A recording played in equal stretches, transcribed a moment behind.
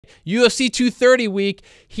UFC 230 week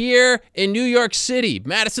here in New York City,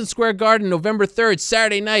 Madison Square Garden, November 3rd,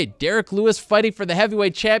 Saturday night. Derrick Lewis fighting for the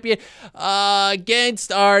heavyweight champion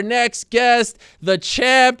against our next guest. The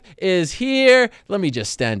champ is here. Let me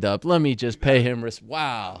just stand up. Let me just pay him respect.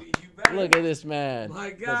 Wow. Look at this man. My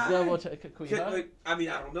God. I mean,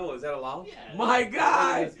 I don't know. Is that allowed? Yeah. My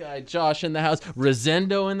God. This guy, Josh in the house.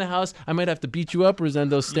 Rosendo in the house. I might have to beat you up.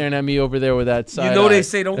 Rosendo's staring at me over there with that side eye. They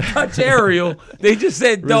say don't touch Ariel. They just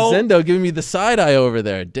said don't. Rosendo giving me the side eye over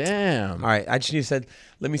there. Damn. All right. I just need to set.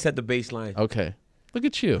 Let me set the baseline. Okay. Look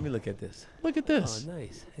at you. Let me look at this. Look at this. Oh,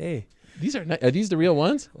 nice. Hey. Are these the real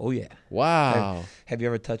ones? Oh, yeah. Wow. Have you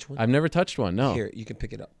ever touched one? I've never touched one. No. Here, you can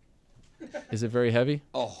pick it up. Is it very heavy?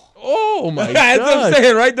 Oh my God. That's what I'm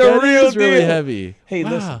saying, right? The real is really deal. heavy. Hey, wow.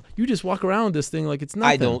 listen. You just walk around with this thing like it's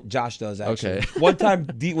nothing. I don't. Josh does, actually. Okay. One time,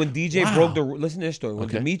 when DJ Wow. broke the... Listen to this story. When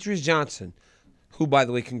Okay. Demetrius Johnson, who, by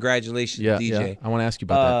the way, congratulations, Yeah, DJ. yeah. I want to ask you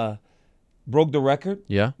about that. Broke the record.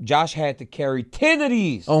 Yeah. Josh had to carry 10 of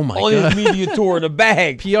these Oh, my on God. his media tour in a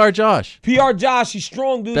bag. PR Josh. PR Josh, he's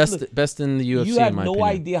strong, dude. Best in the UFC, You have in my no opinion.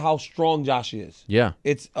 idea how strong Josh is. Yeah.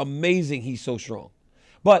 It's amazing he's so strong.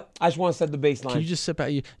 But I just want to set the baseline. Can you just sit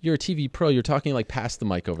back? You're a TV pro. You're talking like past the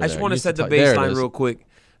mic over there. I just want You to used set the there it baseline is. real quick.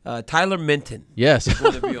 Tyler Minton. Yes. is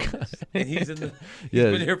going to be on this. And he's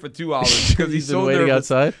been here for 2 hours because he's been so waiting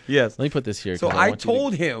nervous. outside? Yes. Let me put this here. So 'cause I want you to-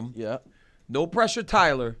 told him, Yeah. no pressure,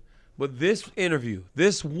 Tyler, but this interview,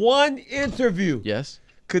 this one interview Yes.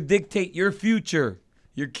 could dictate your future,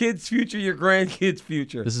 your kids' future, your grandkids'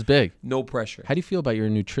 future. This is big. No pressure. How do you feel about your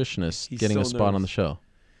nutritionist He's getting so a spot on the nervous. show?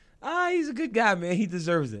 He's a good guy, man. He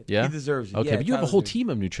deserves it. Yeah? He deserves it. Okay, Yeah, but you have a Tyler's whole good. team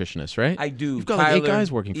of nutritionists, right? I do. You've got Tyler, like 8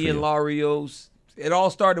 guys working for Ian you. Larios. It all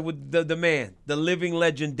started with the man, the living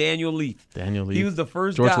legend, Daniel Leith. Daniel Leith. He was the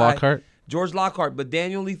first George guy. Lockhart. George Lockhart. But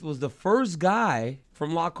Daniel Leith was the first guy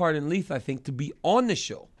from Lockhart and Leith, I think, to be on the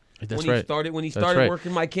show. That's when right. When he That's started right.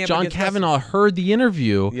 working my camp. John against Kavanaugh heard the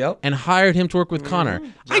interview Yep. and hired him to work with Connor.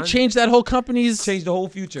 I John- changed that whole company's. Changed the whole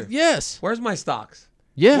future. Yes. Where's my stocks?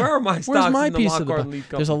 Yeah. Where are my Where's stocks my in the piece of Lockhart the and Leith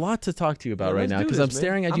There's a company? lot to talk to you about Yeah, right let's now do because this, I'm man.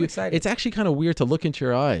 staring at I'm you. excited. It's actually kind of weird to look into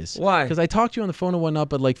your eyes. Why? Because I talk to you on the phone and whatnot,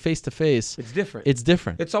 but like face to face, It's different. it's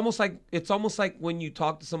different. It's almost like when you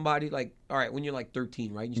talk to somebody, like, all right, when you're like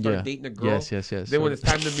 13, right? And you start Yeah. dating a girl. Yes. Then So- when it's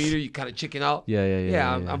time to meet her, you kind of chicken out.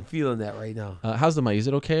 Yeah. I'm feeling that right now. How's the mic? Is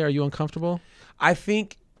it okay? Are you uncomfortable? I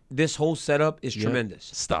think this whole setup is Yeah. tremendous.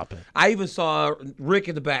 Stop it. I even saw Rick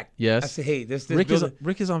in the back. Yes. I said, hey, this Rick is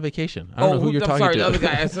building. on vacation. I don't know who you're I'm talking sorry, to. the other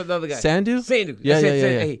guy. I said the other guy. Sandu? Sandu. Yeah, I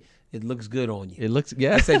said, yeah. Hey, it looks good on you. It looks.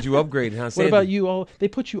 Yeah. I said you upgraded, huh? What Sandu? about you? All they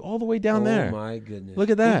put you all the way down there. Oh my goodness. Look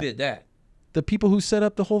at that. Who did that? The people who set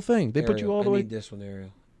up the whole thing. They put you Ariel, all the I way. need this one, Ariel.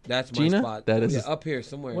 That's my Gina? spot. That Oh, is- yeah, up here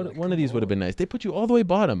somewhere. Like, One of these come would have on. been nice. They put you all the way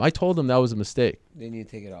bottom. I told them that was a mistake. They need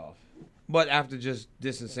to take it off. But after just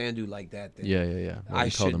dissing Sandu like that, then Yeah. Well, I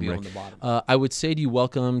we called should him be Rick. on the bottom. I would say to you,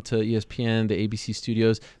 welcome to ESPN, the ABC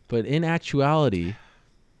studios. But in actuality,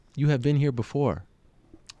 you have been here before.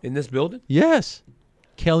 In this building? Yes,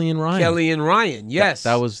 Kelly and Ryan. Kelly and Ryan, yes.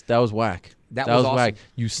 That was whack. That was awesome. whack.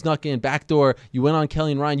 You snuck in back door. You went on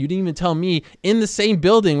Kelly and Ryan. You didn't even tell me in the same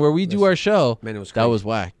building where we do our show. Man, it was That crazy. was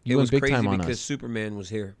whack. You It went was big crazy time on because us. Superman was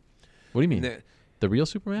here. What do you mean? And The real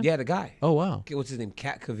Superman? yeah, the guy. Oh wow. Okay, what's his name?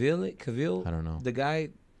 Cavill? I don't know. The guy,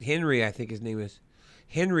 Henry, I think his name is.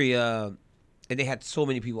 Henry, and they had so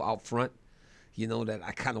many people out front, that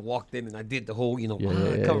I kind of walked in and I did the whole,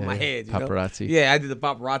 cover my head. Paparazzi. Yeah, I did the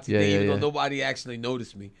paparazzi Yeah, thing, yeah, even though yeah. nobody actually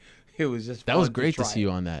noticed me. It was just That fun was great to try see it. you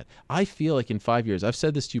on that. I feel like in 5 years, I've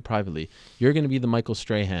said this to you privately, you're going to be the Michael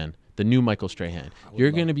Strahan, the new Michael Strahan. You're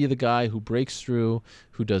going to be the guy who breaks through,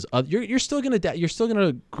 who does. You're still going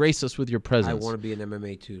to grace us with your I presence. want to be an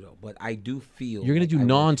MMA too, though, but I do feel You're going to do like I would-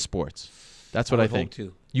 non-sports. That's what I would think. hope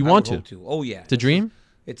to. You I want would to? hope Oh yeah, It's a dream.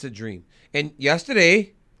 It's a dream. And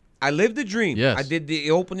yesterday, I lived the dream. Yes. I did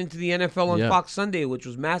the opening to the NFL on Yeah. Fox Sunday, which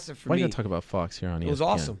was massive for Why do me. you talk about Fox here on ESPN? It was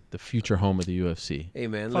awesome. The future home of the UFC. Hey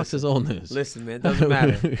man, Fox listen, is old news. listen, man, it doesn't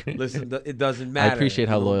matter. Listen, it doesn't matter. I appreciate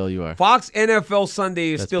how loyal you are. Fox NFL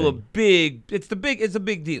Sunday is That's still big. It's a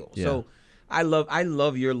big deal. Yeah. So I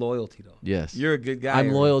love your loyalty though. Yes. You're a good guy. I'm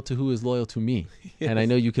Aaron. loyal to who is loyal to me, and I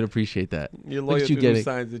know you can appreciate that. You're Look loyal at you to getting. who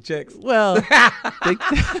signs the checks. Well,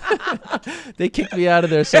 they kicked me out of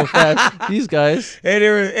there so fast. These guys.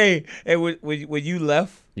 And when you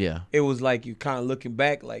left, Yeah. it was like you kind of looking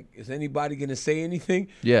back, like, is anybody gonna say anything?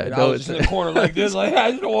 Yeah, And I no, was just in it's- the corner like this, like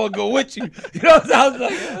I just don't want to go with you. You know, so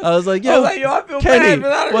I was like, yo, I feel Kenny, bad,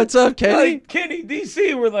 but I don't- what's up, Kenny? Like, Kenny,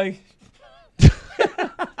 DC, we're like,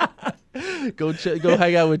 Go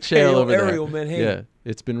hang out with Chael over there. Ariel, man, hey, Yeah.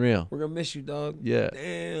 It's been real. We're gonna miss you, dog. Yeah.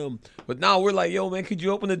 Damn. But now we're like, yo, man, could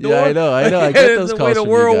you open the door? Yeah, I know. I get those the calls way the from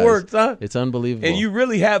world you guys. works, huh? It's unbelievable. And you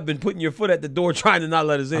really have been putting your foot at the door, trying to not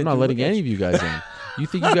let us in. I'm not letting any of you guys in. You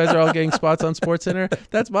think you guys are all getting spots on SportsCenter?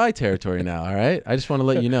 That's my territory now. All right. I just want to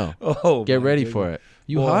let you know. Oh, get ready for it.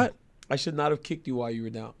 You hot? I should not have kicked you while you were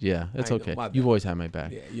down. Yeah, that's okay. You've always had my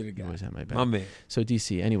back. Yeah, you're the guy. You've always had my back. My man. So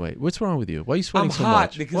DC, anyway, what's wrong with you? Why are you sweating so much? I'm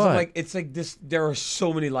hot because what? it's like this. There are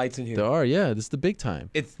so many lights in here. There are, yeah. This is the big time.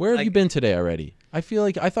 Where like, have you been today already? I feel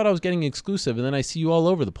like I thought I was getting exclusive, and then I see you all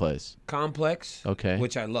over the place. Complex. Okay.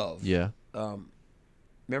 Which I love. Yeah.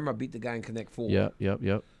 Remember I beat the guy in Connect 4.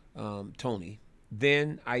 Yep. Tony.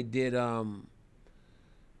 Then I did.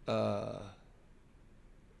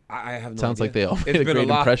 I have no Sounds idea. like they all made a great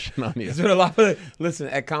impression on you. It's been a lot. Listen,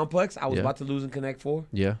 at Complex, I was about to lose in Connect 4.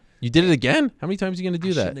 Yeah. You did it again? How many times are you going to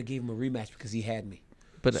do that? I shouldn't have gave him a rematch because he had me.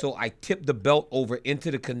 But so I tipped the belt over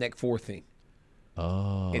into the Connect 4 thing.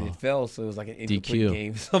 Oh. And it fell, so it was like an incomplete DQ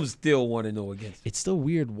game. So I'm still 1-0 against. It's still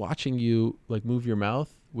weird watching you like move your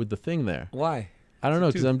mouth with the thing there. Why? I don't know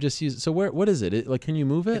because I'm just used. So what is it? Like, can you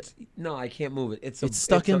move it? No, I can't move it. It's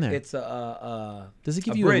stuck in there. It's a Does it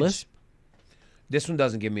give you a lisp? This one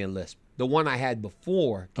doesn't give me a lisp. The one I had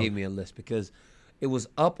before gave me a lisp because it was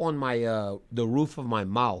up on my the roof of my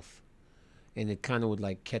mouth, and it kind of would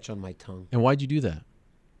like catch on my tongue. And why'd you do that?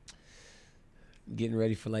 Getting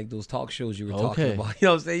ready for like those talk shows you were talking about. You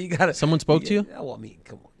know what I'm saying? You gotta. Someone spoke to you? Well, I mean,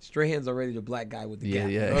 come on. Strahan's already the black guy with the gap.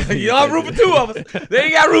 Yeah. You know, I'm rooting for 2 of us. They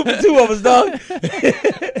ain't got room for 2 of us, dog.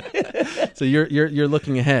 So you're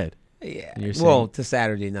looking ahead. Yeah. Well, to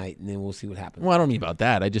Saturday night, and then we'll see what happens. Well, I don't mean about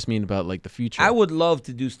that. I just mean about like the future. I would love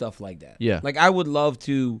to do stuff like that. Yeah. Like I would love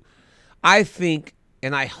to. I think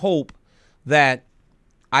and I hope that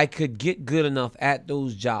I could get good enough at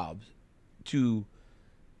those jobs to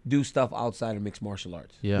do stuff outside of mixed martial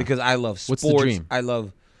arts. Yeah. Because I love sports. What's the dream? I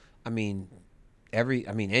love.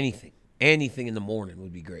 Anything. Anything in the morning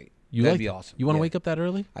would be great. That'd be awesome. You want to wake up that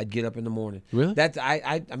early? I'd get up in the morning. Really? That's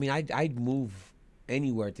I'd move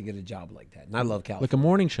anywhere to get a job like that. And I love California. Like a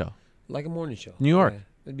morning show. Like a morning show. New York. Yeah,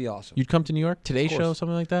 it'd be awesome. You'd come to New York? Today Show,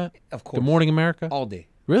 something like that? Of course. Good Morning America? All day.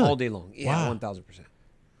 Really? All day long. Yeah, wow. 1,000%.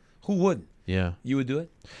 Who wouldn't? Yeah. You would do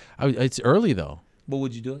it? It's early though. But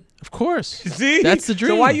would you do it? Of course. See? That's the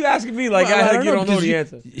dream. So why are you asking me like you don't know the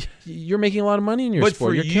answer? You're making a lot of money in your sport. But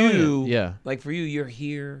for you're killing it. Yeah. Like for you, you're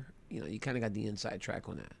here. You know, you kind of got the inside track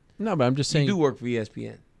on that. No, but I'm just saying. You do work for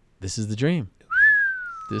ESPN. This is the dream.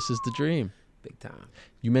 This is the dream. Big time.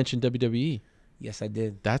 You mentioned WWE. Yes, I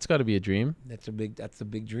did. That's got to be a dream. That's a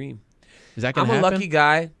big dream. Is that going to happen? I'm a lucky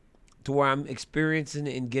guy to where I'm experiencing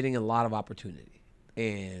and getting a lot of opportunity.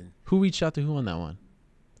 And who reached out to who on that one?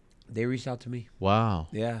 They reached out to me. Wow.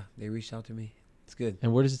 Yeah, they reached out to me. It's good.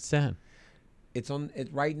 And where does it stand? It's on it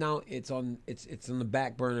right now. It's on the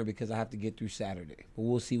back burner because I have to get through Saturday. But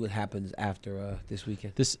we'll see what happens after this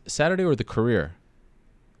weekend. This Saturday or the career?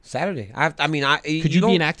 Saturday. Could you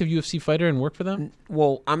be an active UFC fighter and work for them?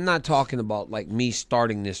 Well, I'm not talking about like me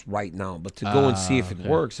starting this right now, but to go and see if it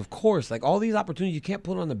works. Of course, like all these opportunities, you can't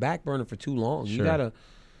put on the back burner for too long. Sure.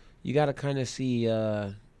 You gotta kind of see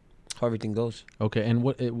how everything goes. Okay, and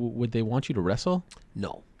what would they want you to wrestle?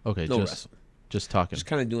 No. Okay, no wrestle. Just talking. Just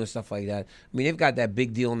kind of doing stuff like that. I mean, they've got that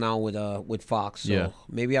big deal now with Fox. So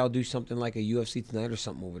maybe I'll do something like a UFC tonight or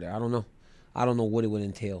something over there. I don't know. I don't know what it would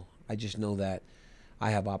entail. I just know that I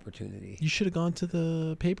have opportunity. You should have gone to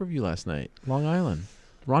the pay-per-view last night, Long Island.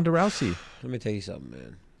 Ronda Rousey. Let me tell you something,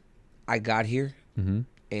 man. I got here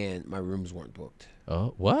and my rooms weren't booked.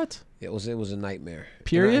 Oh, what? It was a nightmare.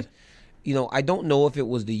 Period? I don't know if it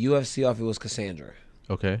was the UFC or if it was Cassandra.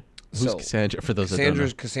 Okay. Who's Cassandra for those that don't know?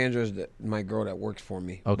 Cassandra's my girl that works for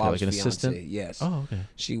me. Okay, Bob's like an fiance. assistant? Yes. Oh, okay.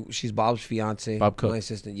 She's Bob's fiance. Bob Cook. My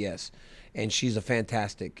assistant, yes. And she's a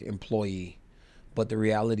fantastic employee. But the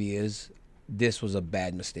reality is this was a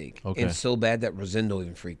bad mistake. Okay. And so bad that Rosendo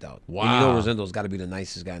even freaked out. Wow. And you know Rosendo's got to be the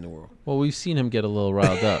nicest guy in the world. Well, we've seen him get a little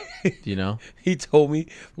riled up, you know? He told me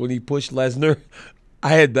when he pushed Lesnar, I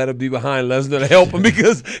had better be behind Lesnar to help him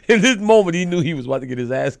because in this moment he knew he was about to get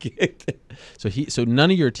his ass kicked. So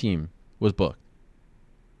none of your team was booked?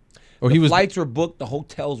 Or the flights were booked, the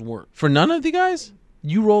hotels weren't. For none of the guys?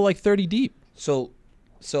 You roll like 30 deep. So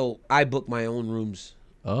I booked my own rooms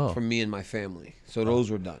for me and my family. So those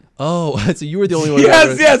were done. Oh, so you were the only one.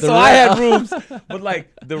 Yes. So I had rooms, but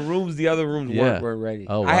like the other rooms weren't ready.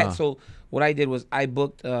 Oh, wow. So what I did was I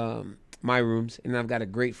booked my rooms, and I've got a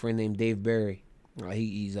great friend named Dave Barry.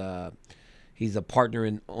 He's a partner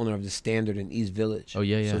and owner of the Standard in East Village. Oh,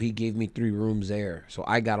 yeah. So he gave me 3 rooms there. So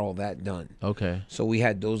I got all that done. Okay. So we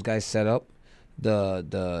had those guys set up. The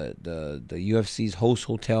UFC's host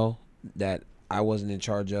hotel that I wasn't in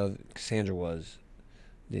charge of. Cassandra was.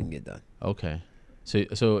 Didn't get done. Okay.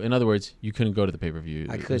 So in other words, you couldn't go to the pay-per-view.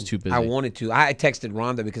 I couldn't. It was too busy. I wanted to. I texted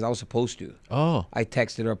Rhonda because I was supposed to. Oh. I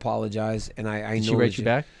texted her, apologized, and I Did she write you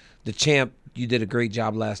back? The champ, you did a great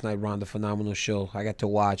job last night, Rhonda. Phenomenal show. I got to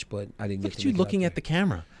watch, but I didn't get to. Look at you looking at the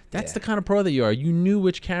camera. That's the kind of pro that you are. You knew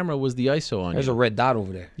which camera was the ISO on. There's a red dot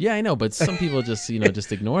over there. Yeah, I know, but some people just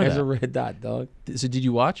just ignore that. There's a red dot, dog. So did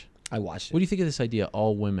you watch? I watched it. What do you think of this idea,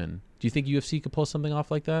 all women? Do you think UFC could pull something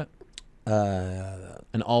off like that?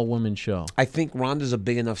 An all-women show. I think Ronda's a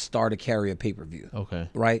big enough star to carry a pay-per-view. Okay.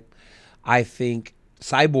 Right? I think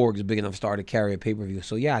Cyborg's a big enough star to carry a pay-per-view.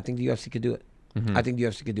 So, yeah, I think the UFC could do it. I think the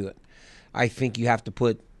UFC could do it. I think you have to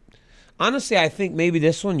put... Honestly, I think maybe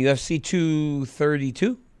this one, UFC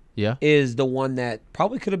 232, is the one that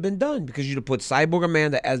probably could have been done because you'd have put Cyborg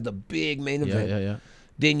Amanda as the big main event. Yeah.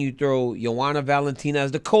 Then you throw Joanna Valentina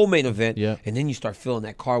as the co-main event. Yeah. And then you start filling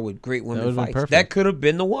that card with great women fights. Perfect. That could have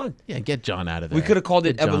been the one. Yeah, get John out of there. We could have called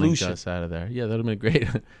it Evolution. Get John out of there. Yeah, that would have been great.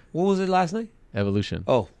 What was it last night? Evolution.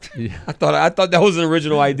 Oh, yeah. I thought that was an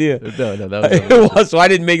original idea. No, that was it was, so I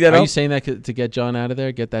didn't make that up. Are you saying that to get John out of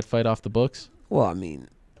there, get that fight off the books? Well, I mean,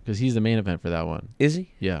 because he's the main event for that one. Is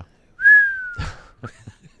he? Yeah.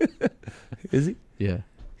 Is he? Yeah.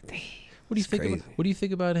 What do you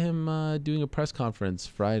think about him doing a press conference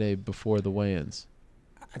Friday before the weigh-ins?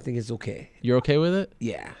 I think it's okay. You're okay with it?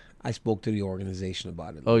 Yeah. I spoke to the organization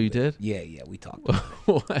about it. Oh, you did? Yeah, we talked.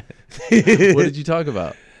 What? What did you talk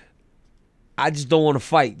about? I just don't want to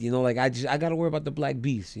fight, I got to worry about the Black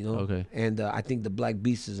Beast, Okay. And I think the Black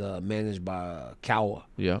Beast is managed by Kawa.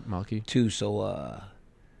 Yeah, Malky. Too, so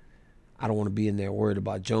I don't want to be in there worried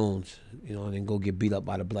about Jones, and then go get beat up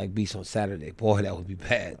by the Black Beast on Saturday. Boy, that would be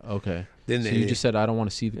bad. Okay. Then so you just said, I don't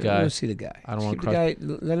want to see the guy. I don't want to see the guy. I don't want to the guy.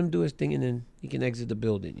 Let him do his thing, and then he can exit the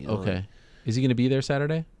building. Okay. Is he going to be there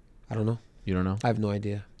Saturday? I don't know. You don't know? I have no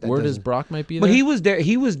idea. Word is Brock might be there? But he was there.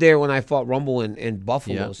 He was there when I fought Rumble in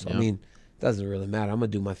Buffalo. Yeah, so, I mean, it doesn't really matter. I'm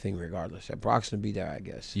going to do my thing regardless. Brock's going to be there, I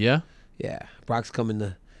guess. Yeah? Yeah. Brock's coming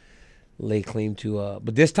to lay claim to...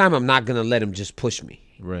 but this time, I'm not going to let him just push me.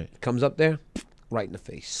 Right. Comes up there, right in the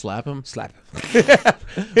face. Slap him? Slap him.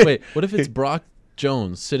 Wait, what if it's Brock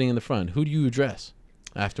Jones sitting in the front? Who do you address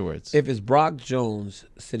afterwards? If it's Brock Jones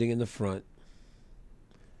sitting in the front,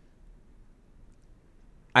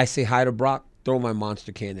 I say hi to Brock, throw my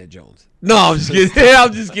monster can at Jones. No, I'm just kidding.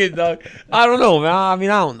 I'm just kidding, dog. I don't know, man. I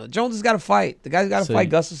mean, I don't know. Jones has got to fight. The guy's got to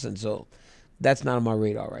fight Gustafsson, so that's not on my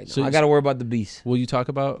radar right now. So I got to worry about the Beast. Will you talk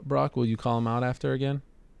about Brock? Will you call him out after again?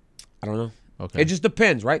 I don't know. Okay. It just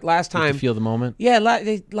depends, right? Last time. You feel the moment? Yeah,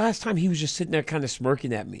 last time he was just sitting there kind of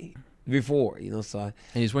smirking at me before, so. And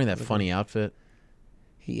he's wearing that funny outfit.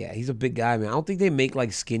 Yeah, he's a big guy, man. I don't think they make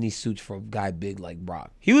skinny suits for a guy big like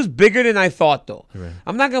Brock. He was bigger than I thought, though. Right.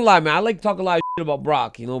 I'm not gonna lie, man. I like to talk a lot of shit about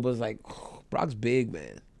Brock, but it's Brock's big,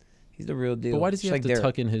 man. He's the real deal. But why does he have to Derrick.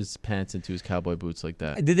 tuck in his pants into his cowboy boots like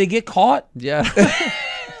that? Did they get caught? Yeah.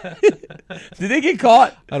 Did they get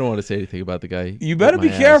caught? I don't want to say anything about the guy. You better be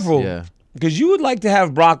careful. Yeah. Because you would like to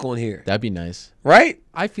have Brock on here. That'd be nice. Right?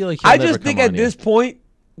 I feel like I just think at this point,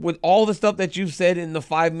 with all the stuff that you've said in the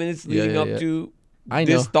 5 minutes leading up to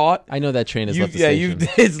this thought. I know that train has left the station.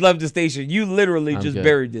 It's left the station. You literally just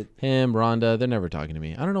buried it. Him, Rhonda, they're never talking to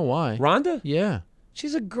me. I don't know why. Rhonda? Yeah.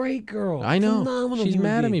 She's a great girl. I know. Phenomenal She's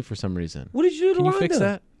mad being. at me for some reason. What did you do to Rhonda? Can you fix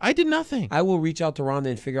that? I did nothing. I will reach out to Rhonda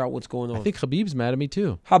and figure out what's going on. I think Khabib's mad at me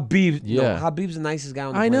too. Khabib. Yeah. No, Khabib's the nicest guy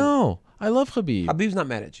on the planet. I know. I love Khabib. Khabib's not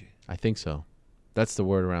mad at you. I think so. That's the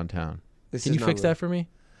word around town. Can you fix that for me?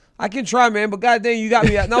 I can try, man, but goddamn, you got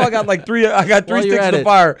me. Now I got three. I got three sticks in the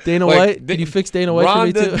fire. Dana White, can you fix Dana White for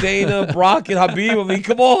me too? Rhonda, Dana, Brock, and Khabib. I mean,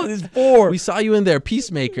 come on, it's 4. We saw you in there,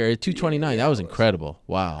 Peacemaker at 229. That was incredible.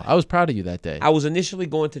 Wow, I was proud of you that day. I was initially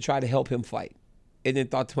going to try to help him fight, and then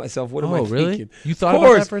thought to myself, "What am I thinking?" You thought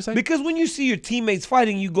about that for a second? Because when you see your teammates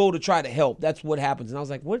fighting, you go to try to help. That's what happens. And I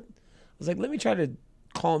was like, "What?" I was like, "Let me try to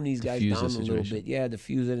calm these guys down a little bit. Yeah,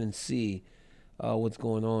 diffuse it and see what's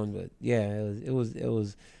going on." But yeah, it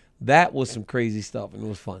was. That was some crazy stuff, and it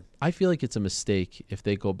was fun. I feel like it's a mistake if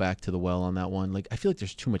they go back to the well on that one. I feel like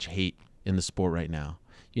there's too much hate in the sport right now.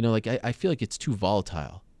 I feel like it's too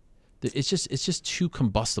volatile. It's just too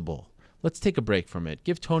combustible. Let's take a break from it.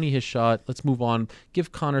 Give Tony his shot. Let's move on.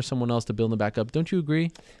 Give Conor someone else to build him back up. Don't you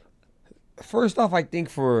agree? First off, I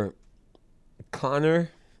think for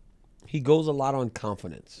Conor, he goes a lot on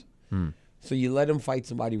confidence. So you let him fight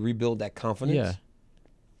somebody, rebuild that confidence. Yeah.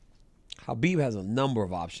 Khabib has a number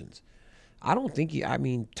of options. I don't think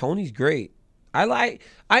Tony's great. I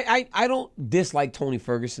don't dislike Tony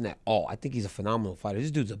Ferguson at all. I think he's a phenomenal fighter.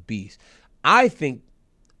 This dude's a beast. I think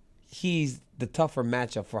he's the tougher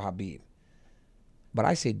matchup for Khabib. But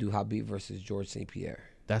I say do Khabib versus George St. Pierre.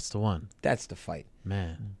 That's the one. That's the fight.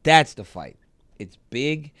 Man. That's the fight. It's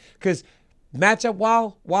big. Because matchup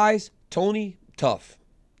wise, Tony, tough.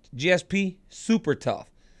 GSP, super tough.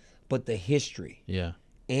 But the history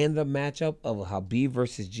and the matchup of a Khabib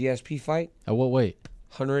versus GSP fight. At what weight?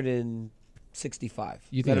 165.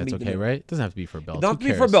 You think that's okay, right? It doesn't have to be for a belt. It doesn't have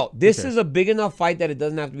to be for a belt. This is a big enough fight that it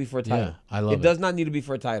doesn't have to be for a title. Yeah, I love it. It does not need to be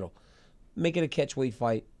for a title. Make it a catchweight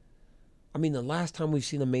fight. I mean, the last time we've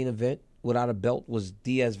seen a main event without a belt was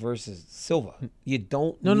Diaz versus Silva. You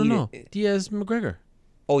don't need it. Diaz McGregor.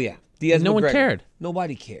 Oh, yeah. Diaz No McGregor. one cared.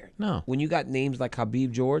 Nobody cared. No. When you got names like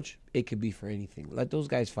Khabib George, it could be for anything. Let those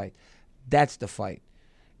guys fight. That's the fight.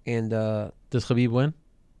 And does Khabib win?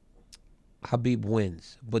 Khabib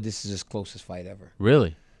wins, but this is his closest fight ever.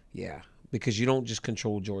 Really? Yeah, because you don't just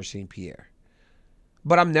control George St. Pierre.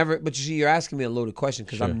 But I'm never. But you see, you're asking me a loaded question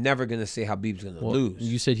because I'm never gonna say Khabib's gonna lose.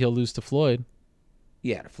 You said he'll lose to Floyd.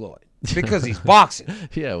 Yeah, to Floyd because he's boxing.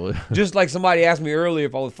 Yeah. Well. Just like somebody asked me earlier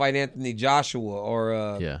if I would fight Anthony Joshua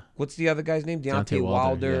or what's the other guy's name? Deontay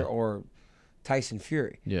Wilder or Tyson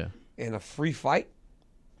Fury. Yeah. In a free fight,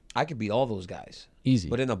 I could beat all those guys. Easy.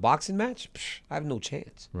 But in a boxing match, I have no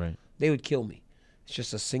chance. Right. They would kill me. It's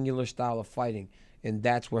just a singular style of fighting, and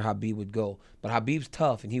that's where Khabib would go. But Khabib's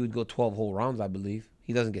tough, and he would go 12 whole rounds, I believe.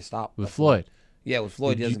 He doesn't get stopped. With Floyd? Yeah, with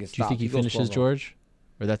Floyd, he doesn't get stopped. Do you think he finishes George?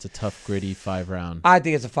 Or that's a tough, gritty 5-round? I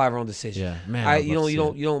think it's a 5-round decision. Yeah, man.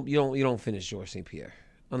 You don't finish George St. Pierre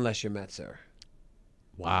unless you're Matt Serra.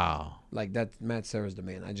 Wow. Like that, Matt Serra's the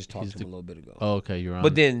man. I just talked to him a little bit ago. Oh, okay, you're on.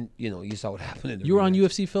 But then you saw what happened in the You were on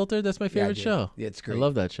UFC Filtered. That's my favorite show. Yeah, it's great. I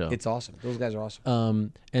love that show. It's awesome. Those guys are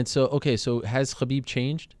awesome. And so has Khabib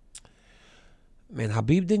changed? Man,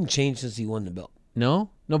 Khabib didn't change since he won the belt.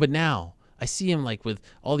 No, but now I see him like with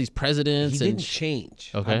all these presidents. He didn't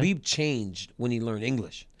change. Okay. Khabib changed when he learned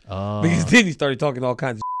English. Oh. Because then he started talking all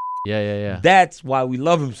kinds of Yeah. That's why we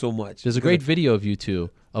love him so much. There's a great video of you two,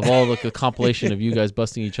 of all the compilation of you guys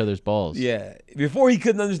busting each other's balls. Yeah. Before he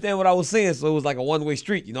couldn't understand what I was saying, so it was like a one-way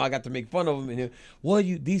street. I got to make fun of him. And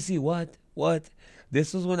DC, what?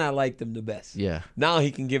 This was when I liked him the best. Yeah. Now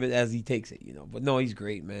he can give it as he takes it, But no, he's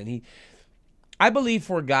great, man. I believe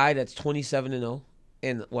for a guy that's 27-0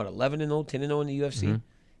 and 11-0, 10-0 in the UFC,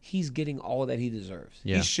 he's getting all that he deserves.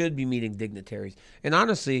 Yeah. He should be meeting dignitaries. And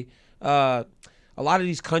honestly, a lot of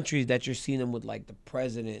these countries that you're seeing them with, like the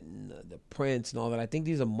president and the prince and all that, I think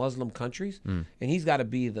these are Muslim countries, and he's got to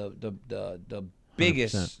be the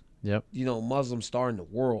biggest, Muslim star in the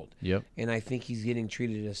world. Yep. And I think he's getting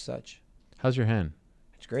treated as such. How's your hand?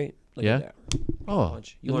 It's great. Look Yeah? at that. Oh,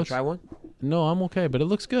 Punch. You want to try one? No, I'm okay, but it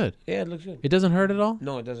looks good. Yeah, it looks good. It doesn't hurt at all?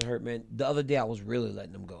 No, it doesn't hurt, man. The other day I was really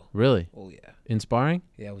letting them go. Really? Oh, yeah. In sparring?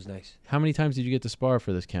 Yeah, it was nice. How many times did you get to spar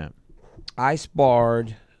for this camp? I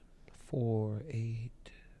sparred 4, 8,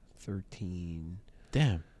 13.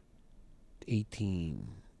 Damn. 18,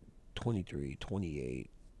 23, 28,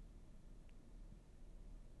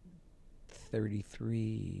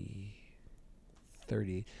 33,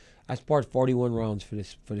 30. I sparred 41 rounds for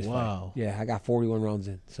this Wow. fight. Yeah, I got 41 rounds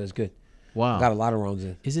in, so it's good. Wow. I got a lot of rounds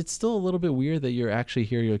in. Is it still a little bit weird that you're actually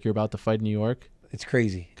here, you're about to fight in New York? It's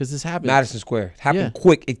crazy. Because this happened. Madison Square. It happened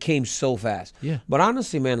quick. It came so fast. Yeah. But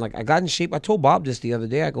honestly, man, like I got in shape. I told Bob this the other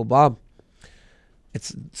day. I go, Bob,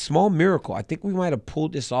 it's a small miracle. I think we might have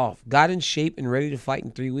pulled this off. Got in shape and ready to fight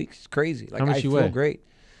in 3 weeks. It's crazy. Like, how much I you feel weigh? great.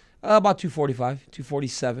 About 245,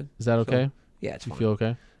 247. Is that okay? So, yeah, it's fine. You feel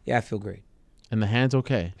okay? Yeah, I feel great. And the hand's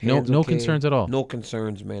okay? Hand's no okay. concerns at all? No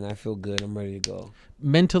concerns, man. I feel good. I'm ready to go.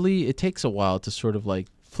 Mentally, it takes a while to sort of like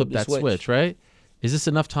flip that switch, right? Is this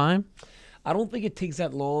enough time? I don't think it takes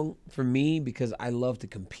that long for me because I love to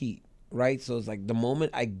compete, right? So it's like the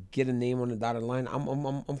moment I get a name on the dotted line,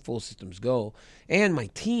 I'm full systems go. And my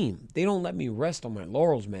team, they don't let me rest on my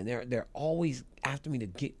laurels, man. They're always after me to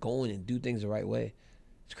get going and do things the right way.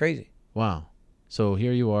 It's crazy. Wow. So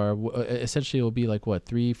here you are. Essentially, it'll be like what,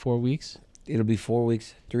 3-4 weeks? It'll be 4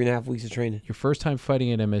 weeks, 3.5 weeks of training. Your first time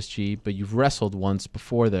fighting at MSG, but you've wrestled once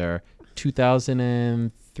before there.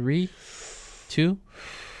 2003? 2?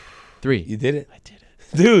 3. You did it? I did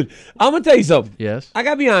it. Dude, I'm going to tell you something. Yes. I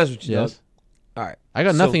got to be honest with you, Yes. Doug. All right. I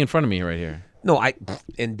got nothing in front of me right here. No,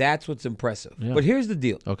 and that's what's impressive. Yeah. But here's the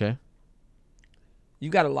deal. Okay. You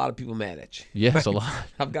got a lot of people mad at you. Yes, a lot.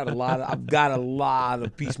 I've got a lot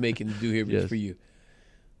of peacemaking to do here Yes. for you.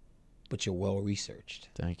 But you're well researched.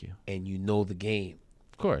 Thank you. And you know the game.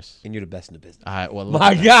 Of course. And you're the best in the business. All right. Well,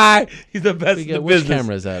 My guy, he's the best in the which business.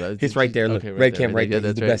 camera is that? It's right there. Look, Okay, red there, cam right there. Yeah,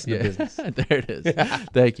 He's the best in the business. There it is.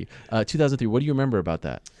 Thank you. 2003. What do you remember about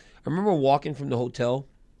that? I remember walking from the hotel,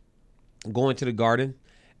 going to the garden,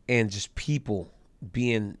 and just people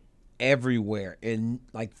being everywhere and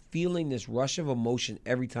like feeling this rush of emotion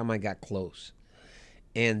every time I got close.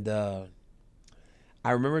 And I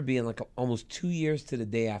remember being like almost 2 years to the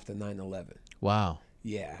day after 9/11. Wow.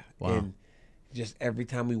 Yeah. Wow. And just every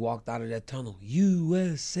time we walked out of that tunnel,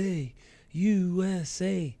 USA,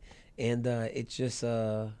 USA. And it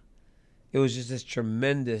was just this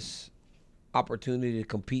tremendous opportunity to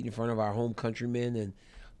compete in front of our home countrymen. And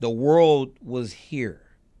the world was here.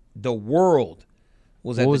 The world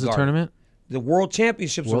was at the Garden. What was the tournament? The World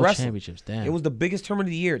Championships of World Wrestling. Championships, damn. It was the biggest tournament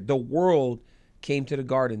of the year. The world came to the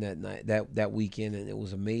Garden that night, that weekend, and it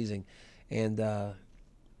was amazing. And I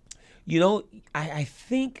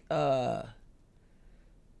think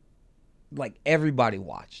like everybody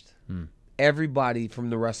watched. Everybody from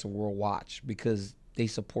the wrestling world watched because they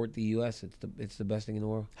support the U.S. It's the best thing in the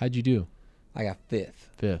world. How'd you do? I got fifth.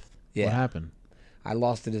 Yeah. What happened? I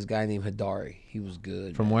lost to this guy named Hadari. He was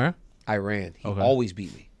good. From where? Iran. He always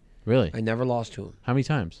beat me. Really? I never lost to him. How many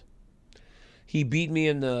times? He beat me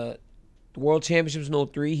in the World Championships in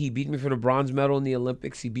 2003. He beat me for the bronze medal in the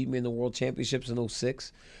Olympics. He beat me in the World Championships in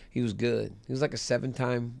 2006. He was good. He was like a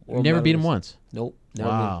 7-time world You never medalist. beat him once? Nope. Never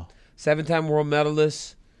Wow. 7-time world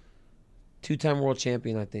medalist. 2-time world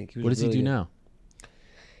champion, I think. What does he do now?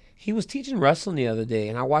 He was teaching wrestling the other day,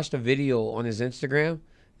 and I watched a video on his Instagram,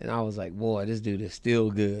 and I was like, boy, this dude is still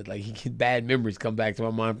good. Like, bad memories come back to my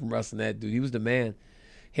mind from wrestling that dude. He was the man.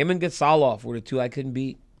 Him and Gatsalov were the two I couldn't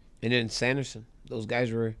beat. And then Sanderson. Those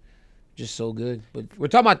guys were just so good. But we're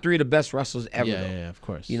talking about 3 of the best wrestlers ever, though. Yeah, of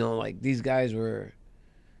course. You know, like, these guys were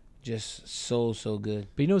just so good.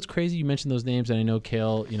 But you know what's crazy? You mentioned those names, and I know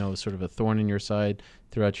Kale, was sort of a thorn in your side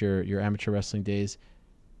throughout your amateur wrestling days.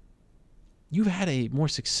 You've had a more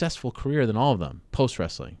successful career than all of them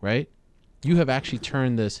post-wrestling, right? You have actually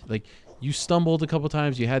turned this, like, you stumbled a couple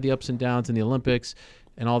times, you had the ups and downs in the Olympics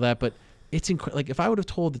and all that, but it's incredible. Like, if I would have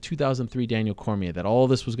told the 2003 Daniel Cormier that all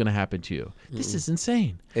this was going to happen to you, this is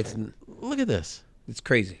insane. Look at this. It's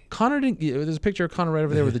crazy. Conor didn't, there's a picture of Conor right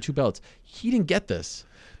over there with the 2 belts. He didn't get this.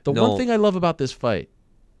 The No. one thing I love about this fight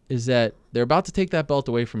is that they're about to take that belt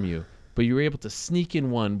away from you, but you were able to sneak in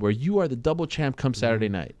one where you are the double champ come Saturday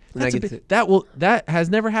night. That has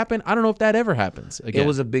never happened. I don't know if that ever happens again. It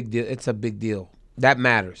was a big deal. It's a big deal. That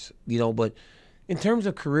matters, but in terms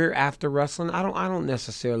of career after wrestling, I don't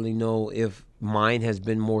necessarily know if mine has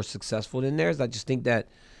been more successful than theirs. I just think that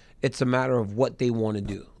it's a matter of what they want to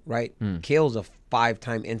do, right? Kale's a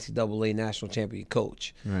 5-time NCAA national champion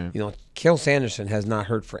coach. Right. Kale Sanderson has not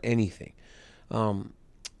hurt for anything.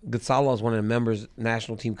 Gatsalov is one of the members,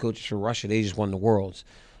 national team coaches for Russia. They just won the Worlds.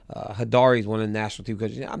 Hadari is one of the national team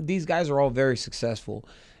coaches. These guys are all very successful.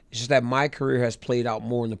 It's just that my career has played out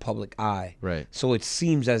more in the public eye. Right. So it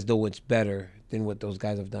seems as though it's better than what those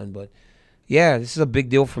guys have done. But, yeah, this is a big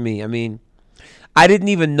deal for me. I mean, I didn't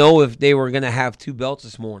even know if they were going to have 2 belts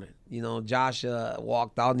this morning. Josh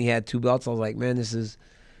walked out and he had 2 belts. I was like, man, it's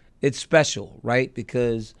special, right?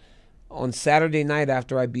 Because on Saturday night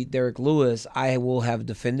after I beat Derrick Lewis, I will have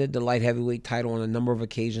defended the light heavyweight title on a number of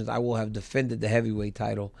occasions. I will have defended the heavyweight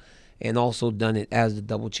title and also done it as the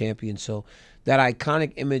double champion. So that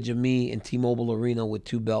iconic image of me in T-Mobile Arena with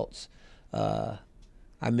 2 belts,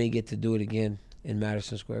 I may get to do it again in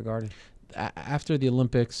Madison Square Garden. After the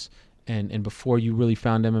Olympics and before you really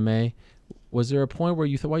found MMA, was there a point where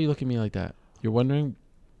you thought, why you look at me like that? You're wondering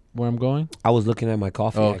where I'm going? I was looking at my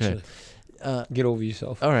coffee, okay. actually. Get over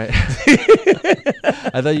yourself. All right.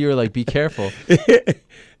 I thought you were like, be careful.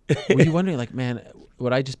 Were you wondering, like, man,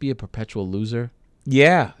 would I just be a perpetual loser?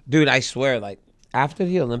 Yeah. Dude, I swear, like, after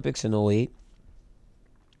the Olympics in 2008,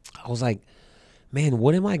 I was like, man,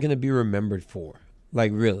 what am I going to be remembered for?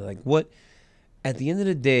 Like, really? Like, what? At the end of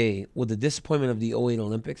the day, with the disappointment of the 2008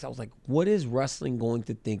 Olympics, I was like, what is wrestling going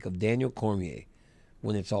to think of Daniel Cormier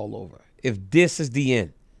when it's all over? If this is the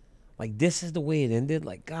end. Like, this is the way it ended.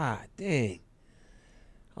 Like, God dang.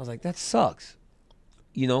 I was like, that sucks.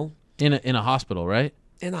 In a hospital, right?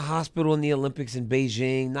 In a hospital in the Olympics in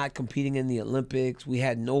Beijing, not competing in the Olympics. We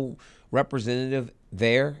had no representative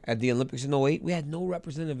there at the Olympics in 2008. We had no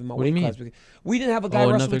representative in my weight class. We didn't have a guy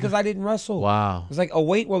wrestle because I didn't wrestle. Wow. It was like a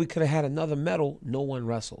weight where we could have had another medal. No one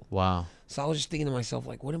wrestled. Wow. So I was just thinking to myself,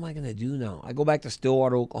 like, what am I going to do now? I go back to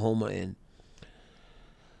Stillwater, Oklahoma, and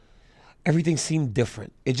everything seemed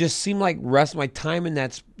different. It just seemed like my time in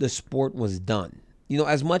the sport was done.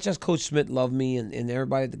 As much as Coach Smith loved me and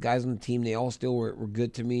everybody, the guys on the team, they all still were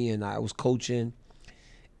good to me, and I was coaching.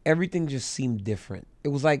 Everything just seemed different. It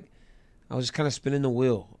was like I was just kind of spinning the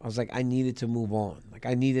wheel. I was like, I needed to move on. Like,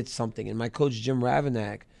 I needed something. And my coach, Jim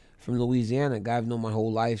Ravinack from Louisiana, a guy I've known my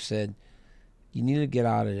whole life, said, you need to get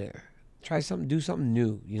out of there. Try something, do something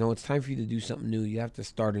new. You know, it's time for you to do something new. You have to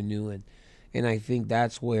start anew, and I think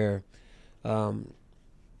that's where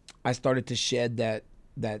I started to shed that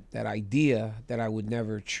idea that I would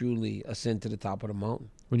never truly ascend to the top of the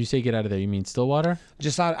mountain. When you say get out of there, you mean Stillwater?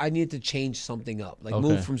 Just I needed to change something up, like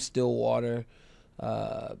move from Stillwater.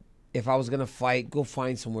 If I was gonna fight, go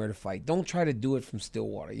find somewhere to fight. Don't try to do it from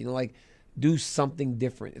Stillwater. You know, like do something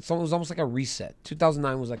different. It was almost like a reset.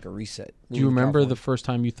 2009 was like a reset. Do you remember the first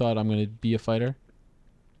time you thought I'm going to be a fighter?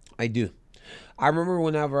 I do. I remember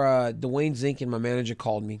whenever Dwayne Zink and my manager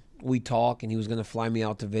called me. We talked, and he was going to fly me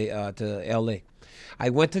out to L.A.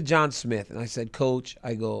 I went to John Smith, and I said, Coach,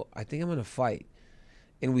 I think I'm going to fight.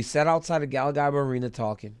 And we sat outside of Galgaba Arena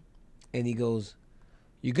talking, and he goes,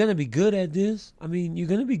 you're going to be good at this. I mean, you're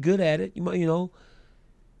going to be good at it. You might, you know.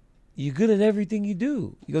 You're good at everything you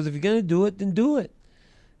do. He goes, if you're going to do it, then do it.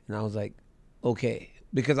 And I was like, okay.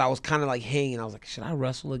 Because I was kind of like hanging. I was like, should I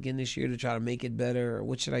wrestle again this year to try to make it better? Or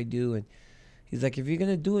what should I do? And he's like, if you're going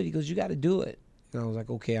to do it, he goes, you got to do it. And I was like,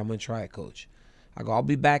 okay, I'm going to try it, Coach. I go, I'll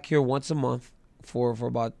be back here once a month for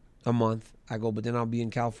about a month. I go, but then I'll be in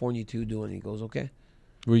California too doing it. He goes, okay.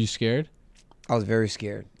 Were you scared? I was very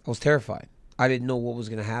scared. I was terrified. I didn't know what was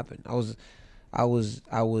going to happen. I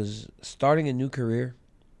was starting a new career.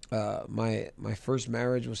 My first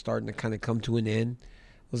marriage was starting to kind of come to an end.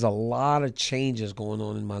 There was a lot of changes going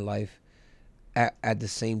on in my life at the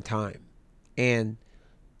same time, and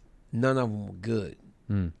none of them were good.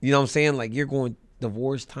 You know what I'm saying? Like, you're going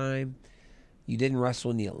divorce time. You didn't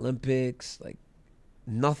wrestle in the Olympics. Like,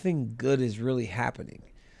 nothing good is really happening,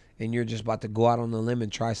 and you're just about to go out on a limb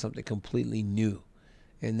and try something completely new,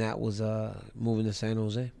 and that was moving to San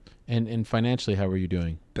Jose. And financially, how were you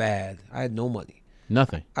doing? Bad. I had no money.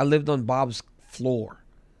 Nothing. I lived on Bob's floor.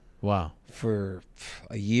 Wow. For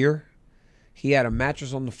a year. He had a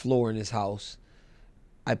mattress on the floor in his house.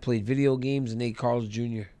 I played video games and ate Carl's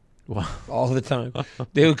Jr. Wow. All the time.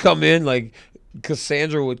 They would come in, like,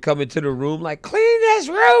 Cassandra would come into the room, like, clean this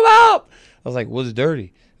room up. I was like, what's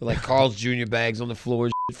dirty? Like, Carl's Jr. bags on the floor,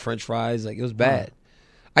 French fries. Like, it was bad.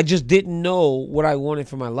 I just didn't know what I wanted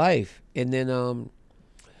for my life. And then,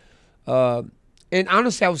 and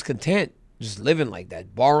honestly, I was content. Just living like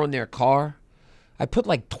that, borrowing their car. I put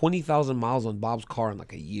like 20,000 miles on Bob's car in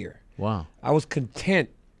like a year. Wow. I was content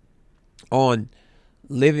on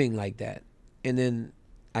living like that. And then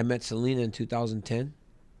I met Selena in 2010.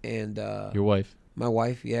 And your wife? My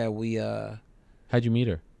wife, yeah. How'd you meet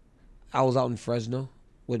her? I was out in Fresno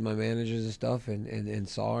with my managers and stuff and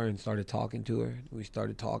saw her and started talking to her. We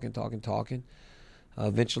started talking.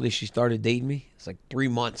 Eventually she started dating me. It's like 3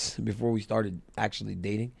 months before we started actually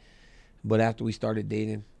dating. But after we started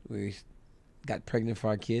dating, we got pregnant for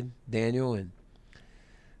our kid, Daniel, and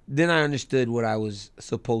then I understood what I was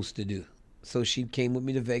supposed to do. So she came with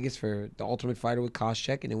me to Vegas for the Ultimate Fighter with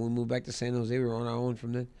Koscheck, and then we moved back to San Jose. We were on our own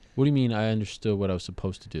from then. What do you mean I understood what I was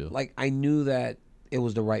supposed to do? Like, I knew that it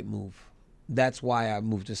was the right move. That's why I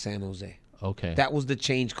moved to San Jose. Okay. That was the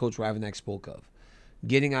change Coach Ravenak spoke of.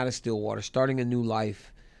 Getting out of Stillwater, starting a new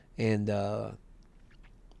life, and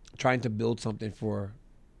trying to build something for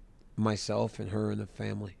myself and her and the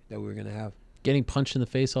family that we were going to have. Getting punched in the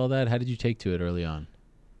face, all that, how did you take to it early on?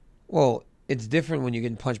 Well, it's different when you're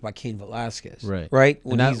getting punched by Cain Velasquez. Right.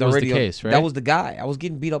 When and that was the case, right? That was the guy. I was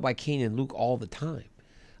getting beat up by Cain and Luke all the time.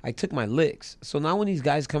 I took my licks. So now when these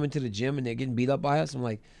guys come into the gym and they're getting beat up by us, I'm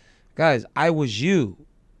like, guys, I was you.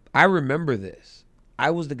 I remember this. I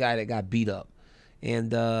was the guy that got beat up.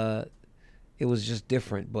 And it was just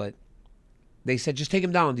different. But they said, just take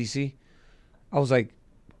him down, DC. I was like,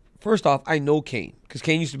 first off, I know Cain. Because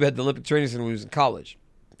Cain used to be at the Olympic Training Center when he was in college.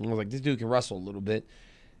 And I was like, this dude can wrestle a little bit.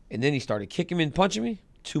 And then he started kicking me and punching me.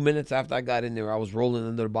 2 minutes after I got in there, I was rolling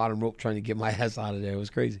under the bottom rope trying to get my ass out of there. It was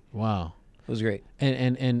crazy. Wow. It was great.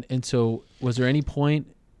 And so was there any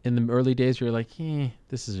point in the early days where you're like,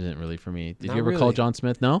 this isn't really for me? Did you ever call Jon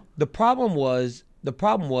Smith? No? The problem was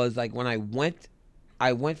like when I went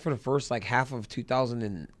for the first like half of 2000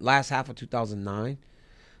 and last half of 2009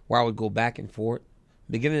 where I would go back and forth.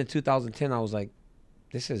 Beginning of 2010, I was like,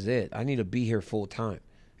 this is it. I need to be here full time.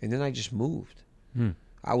 And then I just moved.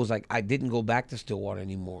 I was like, I didn't go back to Stillwater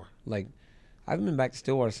anymore. Like, I haven't been back to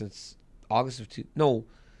Stillwater since August of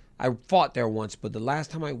I fought there once, but the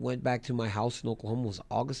last time I went back to my house in Oklahoma was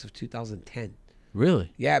August of 2010.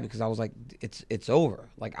 Really? Yeah, because I was like, it's over.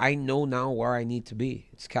 Like, I know now where I need to be.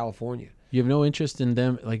 It's California. You have no interest in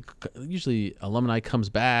them? Like, usually alumni comes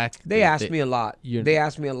back. They ask me a lot. They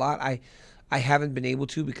ask me a lot. I haven't been able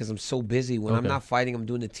to because I'm so busy. When I'm not fighting, I'm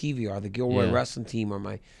doing the TV or the Gilroy wrestling team or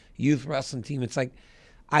my youth wrestling team. It's like,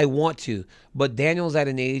 I want to. But Daniel's at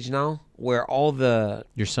an age now where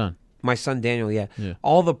Your son. My son Daniel, yeah. Yeah.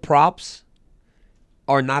 All the props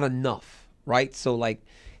are not enough, right? So like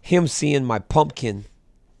him seeing my pumpkin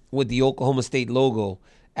with the Oklahoma State logo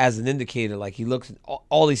as an indicator, like he looks,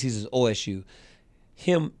 all he sees is OSU.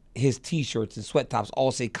 His T-shirts and sweat tops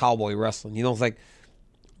all say Cowboy Wrestling. You know, it's like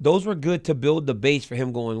those were good to build the base for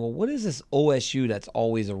him going, well, what is this OSU that's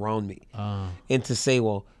always around me? And to say,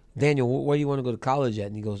 well, Daniel, where do you want to go to college at?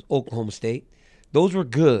 And he goes, Oklahoma State. Those were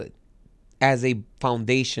good as a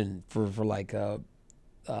foundation for like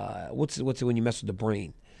what's it when you mess with the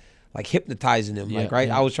brain, like hypnotizing him, like right.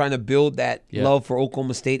 I was trying to build that love for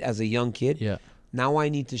Oklahoma State as a young kid. Yeah. Now I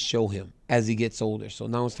need to show him as he gets older. So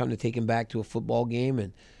now it's time to take him back to a football game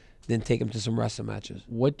and then take him to some wrestling matches.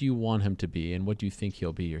 What do you want him to be, and what do you think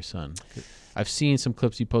he'll be, your son? I've seen some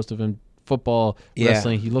clips you post of him football,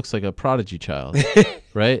 wrestling. He looks like a prodigy child,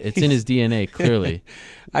 right? It's in his DNA, clearly.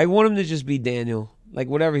 I want him to just be Daniel, like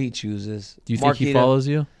whatever he chooses. Do you think he follows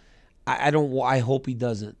you? I don't. I hope he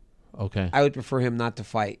doesn't. Okay. I would prefer him not to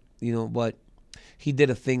fight, but he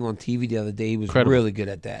did a thing on TV the other day. He was really good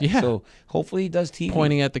at that. Yeah. So hopefully he does TV.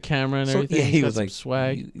 Pointing at the camera and everything. Yeah, he was like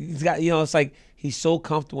swag. He's got, it's like he's so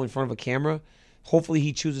comfortable in front of a camera. Hopefully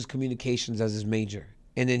he chooses communications as his major,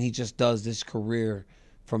 and then he just does this career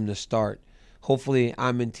from the start. Hopefully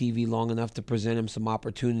I'm in TV long enough to present him some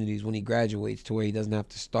opportunities when he graduates to where he doesn't have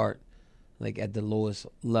to start like at the lowest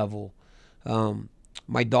level.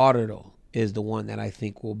 My daughter, though, is the one that I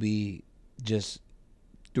think will be just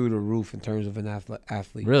through the roof in terms of an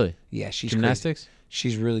athlete. Really? Yeah, she's gymnastics? Crazy.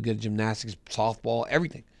 She's really good at gymnastics, softball,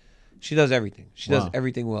 everything. She does everything. She does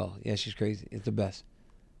everything well. Yeah, she's crazy. It's the best.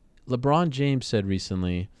 LeBron James said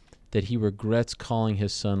recently that he regrets calling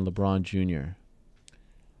his son LeBron Jr.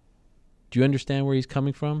 Do you understand where he's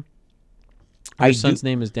coming from? Your son's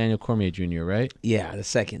name is Daniel Cormier Jr., right? Yeah, the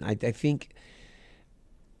second. I think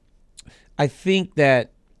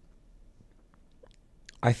that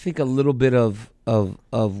a little bit of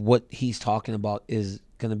what he's talking about is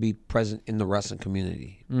going to be present in the wrestling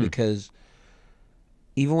community because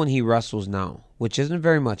even when he wrestles now, which isn't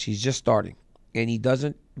very much, he's just starting, and he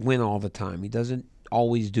doesn't win all the time. He doesn't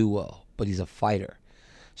always do well, but he's a fighter.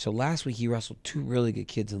 So last week he wrestled 2 really good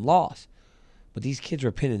kids and lost. But these kids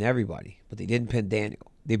were pinning everybody, but they didn't pin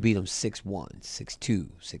Daniel. They beat him 6-1, 6-2,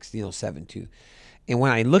 7-2. And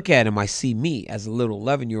when I look at him, I see me as a little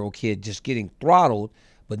 11-year-old kid just getting throttled,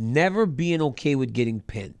 but never being okay with getting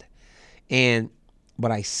pinned.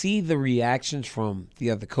 But I see the reactions from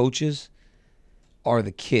the other coaches or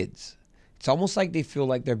the kids. It's almost like they feel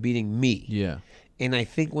like they're beating me. Yeah. And I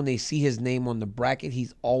think when they see his name on the bracket,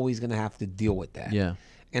 he's always going to have to deal with that. Yeah.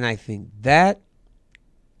 And I think that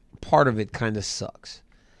part of it kind of sucks.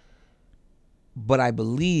 But I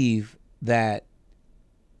believe that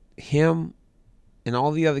him and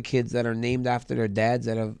all the other kids that are named after their dads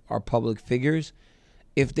that are public figures,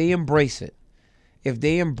 if they embrace it, if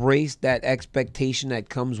they embrace that expectation that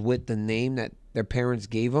comes with the name that their parents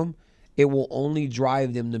gave them, it will only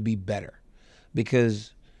drive them to be better.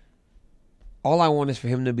 Because all I want is for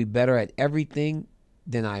him to be better at everything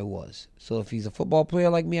than I was. So if he's a football player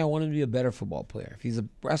like me, I want him to be a better football player. If he's a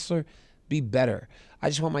wrestler, be better. I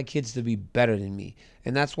just want my kids to be better than me.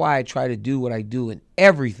 And that's why I try to do what I do in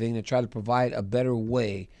everything to try to provide a better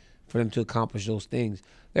way for them to accomplish those things.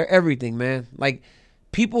 They're everything, man. Like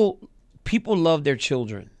people love their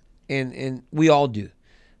children, and we all do.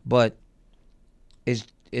 But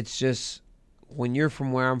it's just when you're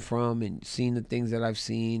from where I'm from and seeing the things that I've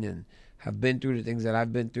seen and have been through the things that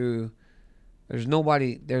I've been through, there's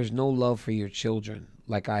no love for your children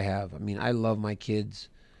like I have. I mean, I love my kids.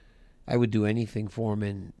 I would do anything for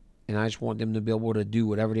them, and I just want them to be able to do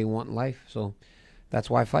whatever they want in life. So that's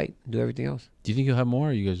why I fight, do everything else. Do you think you'll have more?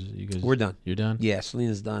 Or you guys? We're done. You're done? Yeah,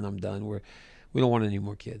 Selena's done. I'm done. We don't want any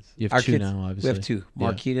more kids. You have two now, obviously. We have 2,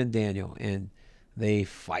 Marquita and Daniel, and they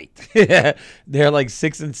fight. They're like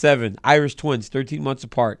 6 and 7, Irish twins, 13 months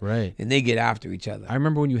apart. Right. And they get after each other. I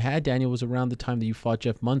remember when you had Daniel was around the time that you fought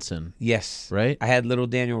Jeff Munson. Yes. Right? I had little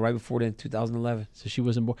Daniel right before then, 2011. So she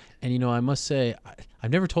wasn't born. And, I must say,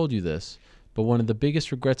 I've never told you this, but one of the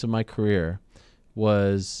biggest regrets of my career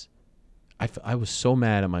was I was so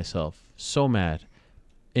mad at myself. So mad.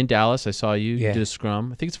 In Dallas, I saw you. You did a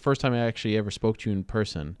scrum. I think it's the first time I actually ever spoke to you in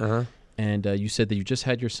person. Uh-huh. And you said that you just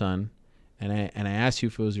had your son. And I asked you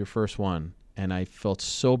if it was your first one, and I felt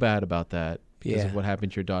so bad about that because of what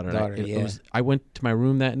happened to your daughter. I went to my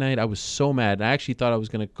room that night. I was so mad. And I actually thought I was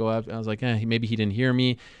going to go out. I was like, maybe he didn't hear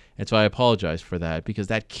me. And so I apologized for that because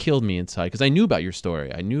that killed me inside because I knew about your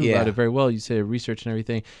story. I knew about it very well. You said research and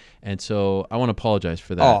everything. And so I want to apologize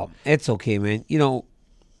for that. Oh, it's okay, man.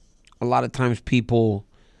 A lot of times people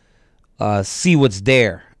see what's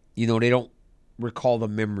there You know, they don't recall the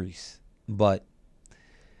memories. But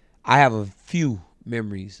I have a few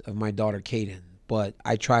memories of my daughter, Kaden. But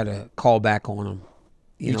I try to call back on them.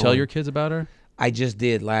 You tell your kids about her? I just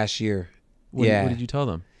did last year. What did you tell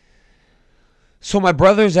them? So my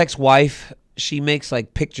brother's ex-wife, she makes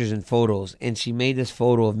like pictures and photos, and she made this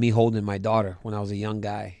photo of me holding my daughter when I was a young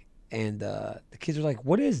guy, and the kids were like,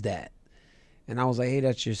 "What is that?" And I was like, "Hey,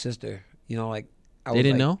 that's your sister." You know, like They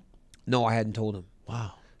didn't know? No, I hadn't told them.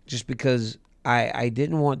 Wow. Just because I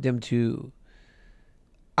didn't want them to.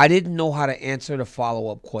 I didn't know how to answer the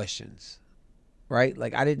follow-up questions, right?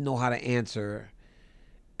 Like I didn't know how to answer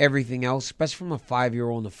everything else, especially from a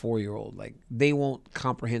 5-year-old and a 4-year-old. Like they won't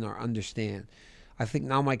comprehend or understand. I think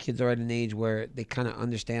now my kids are at an age where they kind of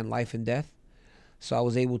understand life and death. So I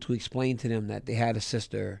was able to explain to them that they had a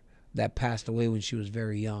sister that passed away when she was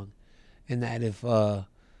very young, and that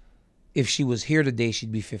if she was here today,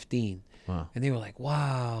 she'd be 15. Wow. And they were like,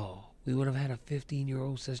 "Wow, we would have had a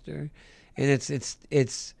 15-year-old sister," and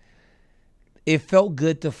it felt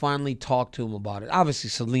good to finally talk to them about it. Obviously,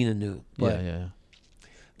 Selena knew, but yeah.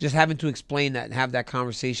 Just having to explain that and have that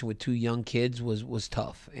conversation with two young kids was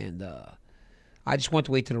tough, and I just wanted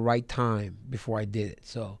to wait to the right time before I did it.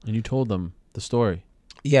 So. And you told them the story.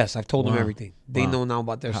 Yes, I've told them everything. They know now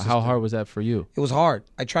about their sister. How hard was that for you? It was hard.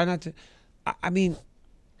 I try not to. I mean,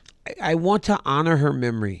 I want to honor her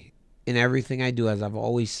memory in everything I do, as I've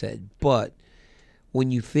always said. But when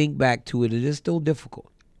you think back to it, it is still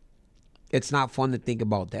difficult. It's not fun to think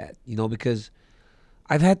about that, you know, because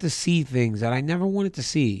I've had to see things that I never wanted to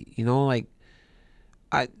see. You know, like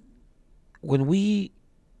when we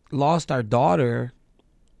lost our daughter,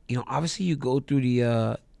 you know, obviously you go through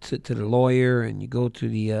the to the lawyer, and you go to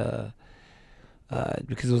the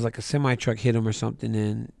because it was like a semi truck hit him or something,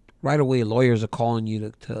 and right away lawyers are calling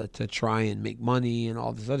you to try and make money and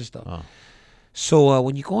all this other stuff. Oh. So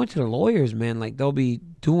when you go into the lawyers, man, like they'll be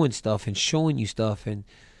doing stuff and showing you stuff, and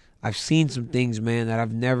I've seen some things, man, that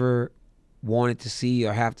I've never wanted to see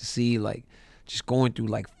or have to see, like just going through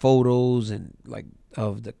like photos and like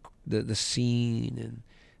of the scene and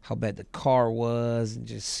how bad the car was, and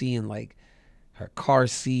just seeing like her car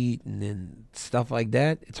seat and then stuff like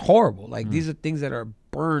that. It's horrible. Like these are things that are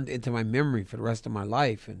burned into my memory for the rest of my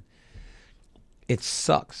life, and it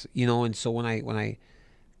sucks, you know. And so when I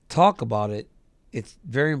talk about it, it's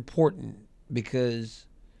very important because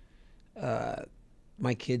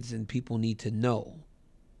my kids and people need to know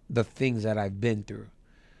the things that I've been through.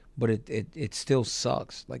 But it still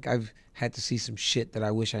sucks. Like I've had to see some shit that I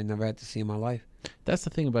wish I never had to see in my life. That's the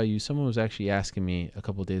thing about you. Someone was actually asking me a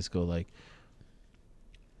couple of days ago, like,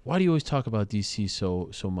 why do you always talk about DC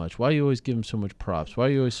so much? Why do you always give him so much props? Why are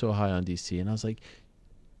you always so high on DC? And I was like,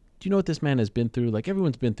 do you know what this man has been through? Like,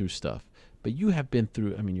 everyone's been through stuff, but you have been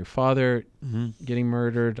through, I mean, your father getting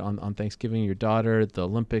murdered on Thanksgiving, your daughter, the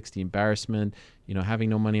Olympics, the embarrassment, you know, having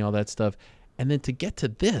no money, all that stuff. And then to get to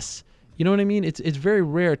this, you know what I mean? It's very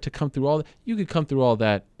rare to come through all that. You could come through all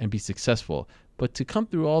that and be successful, but to come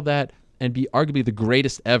through all that and be arguably the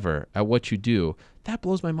greatest ever at what you do, that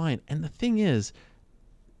blows my mind. And the thing is,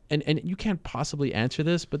 and you can't possibly answer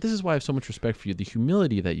this, but this is why I have so much respect for you, the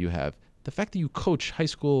humility that you have. The fact that you coach high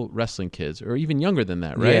school wrestling kids, or even younger than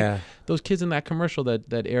that, right? Yeah. Those kids in that commercial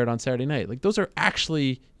that aired on Saturday night, like those are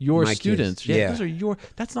actually your My students. kids. Yeah. Those are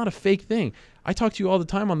that's not a fake thing. I talk to you all the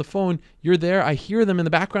time on the phone. You're there. I hear them in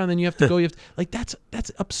the background. Then you have to go. Like that's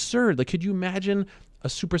absurd. Like, could you imagine a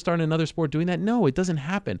superstar in another sport doing that? No, it doesn't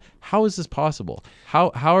happen. How is this possible? How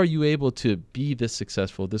are you able to be this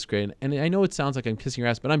successful, this great? And I know it sounds like I'm kissing your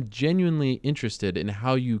ass, but I'm genuinely interested in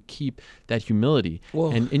how you keep that humility.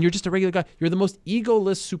 And you're just a regular guy. You're the most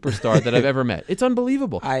egoless superstar that I've ever met. It's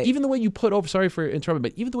unbelievable. Even the way you put over, sorry for interrupting,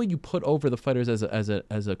 but even the way you put over the fighters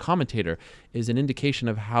as a commentator is an indication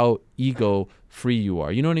of how ego free you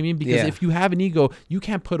are. You know what I mean? Because if you have an ego, you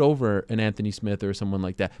can't put over an Anthony Smith or someone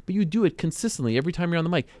like that, but you do it consistently every time you're on the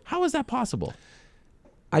mic. How is that possible?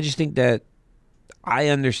 I just think that I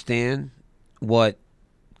understand what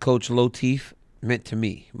Coach Latif meant to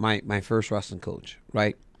me, my first wrestling coach,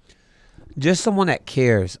 right? Just someone that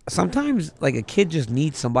cares. Sometimes, like, a kid just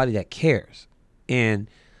needs somebody that cares, and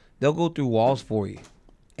they'll go through walls for you.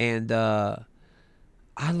 And I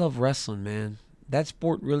love wrestling, man. That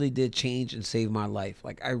sport really did change and save my life.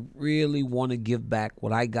 Like, I really want to give back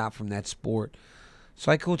what I got from that sport.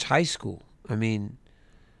 So I coach high school. I mean,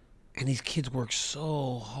 and these kids work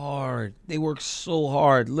so hard. They work so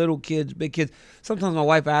hard. Little kids, big kids. Sometimes my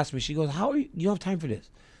wife asks me, she goes, "How are you? You don't have time for this?"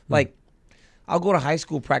 Like, I'll go to high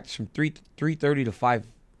school practice from 3:30 to 5.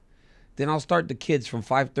 Then I'll start the kids from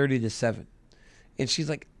 5:30 to 7. And she's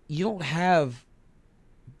like, "You don't have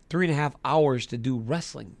 3.5 hours to do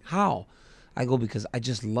wrestling. How? I go, because I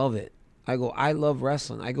just love it. I go, I love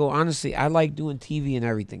wrestling. I go, honestly, I like doing TV and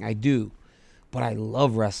everything. I do. But I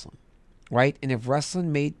love wrestling, right? And if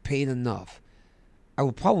wrestling paid enough, I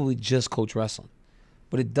would probably just coach wrestling.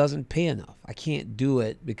 But it doesn't pay enough. I can't do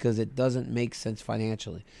it because it doesn't make sense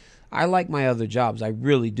financially. I like my other jobs. I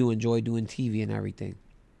really do enjoy doing TV and everything.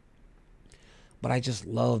 But I just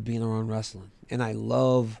love being around wrestling. And I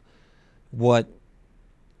love what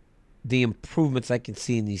the improvements I can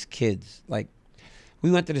see in these kids. Like, we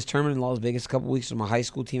went to this tournament in Las Vegas a couple weeks with my high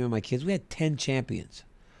school team and my kids. We had 10 champions.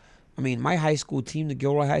 I mean, my high school team, the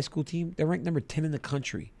Gilroy High School team, they're ranked number 10 in the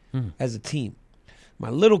country as a team. My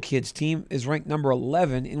little kids team is ranked number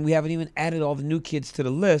 11, and we haven't even added all the new kids to the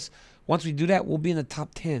list. Once we do that, we'll be in the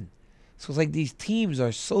top 10. So it's like these teams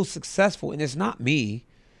are so successful, and it's not me.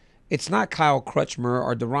 It's not Kyle Crutchmer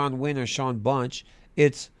or Deron Wynn or Sean Bunch.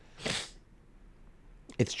 It's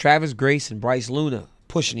Travis Grace and Bryce Luna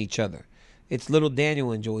pushing each other. It's little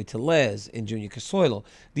Daniel and Joey Telez and Junior Casuelo.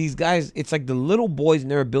 These guys, it's like the little boys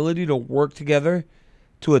and their ability to work together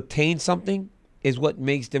to attain something is what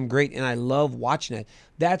makes them great, and I love watching that.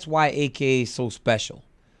 That's why AKA is so special,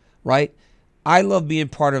 right? I love being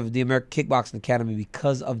part of the American Kickboxing Academy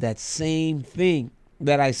because of that same thing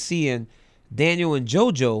that I see in Daniel and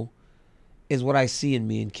JoJo is what I see in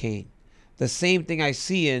me and Kane. The same thing I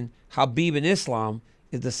see in Khabib and Islam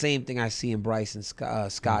is the same thing I see in Bryce and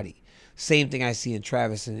Scotty. Same thing I see in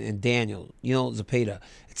Travis and Daniel, Zepeda.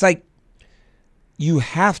 It's like you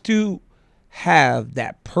have to have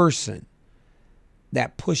that person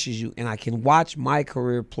that pushes you. And I can watch my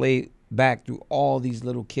career play back through all these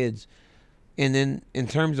little kids. And then in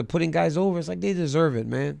terms of putting guys over, it's like they deserve it,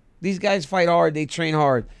 man. These guys fight hard. They train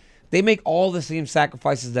hard. They make all the same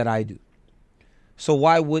sacrifices that I do. So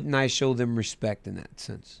why wouldn't I show them respect in that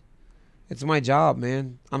sense? It's my job,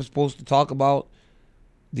 man. I'm supposed to talk about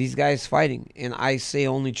these guys fighting, and I say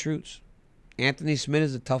only truths. Anthony Smith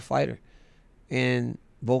is a tough fighter, and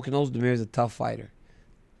Volkan Ozdemir is a tough fighter.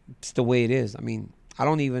 It's the way it is. I mean, I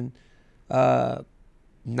don't even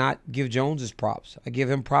not give Jones his props. I give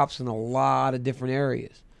him props in a lot of different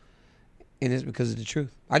areas, and it's because of the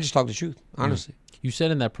truth. I just talk the truth, honestly. You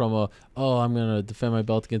said in that promo, "Oh, I'm gonna defend my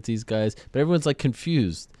belt against these guys," but everyone's like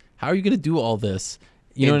confused. How are you gonna do all this?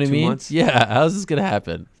 You know what I mean? 2 months? Yeah. How's this gonna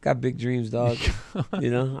happen? Got big dreams, dog.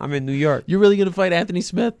 I'm in New York. You're really gonna fight Anthony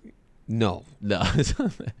Smith? No.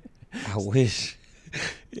 I wish.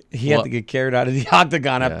 He had to get carried out of the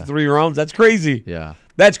octagon after 3 rounds. That's crazy. Yeah.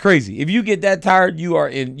 That's crazy. If you get that tired, you are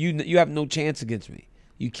in. You have no chance against me.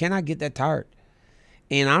 You cannot get that tired.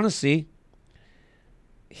 And honestly,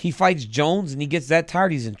 he fights Jones and he gets that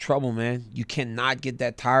tired, he's in trouble, man. You cannot get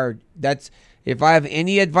that tired. If I have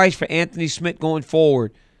any advice for Anthony Smith going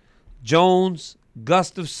forward, Jones,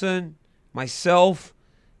 Gustafson, myself,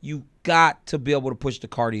 you got to be able to push the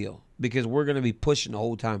cardio because we're going to be pushing the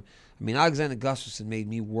whole time. I mean, Alexander Gustafsson made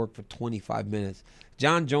me work for 25 minutes.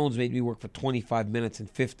 Jon Jones made me work for 25 minutes and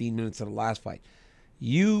 15 minutes of the last fight.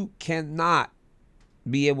 You cannot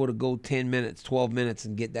be able to go 10 minutes, 12 minutes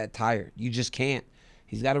and get that tired. You just can't.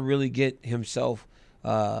 He's got to really get himself,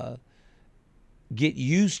 get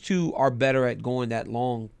used to or better at going that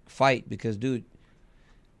long fight because, dude,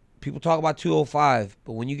 people talk about 205,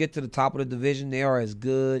 but when you get to the top of the division, they are as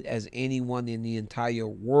good as anyone in the entire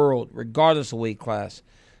world, regardless of weight class.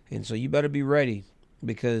 And so you better be ready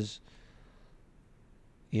because,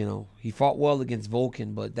 he fought well against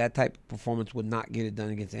Volkan, but that type of performance would not get it done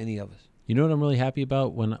against any of us. You know what I'm really happy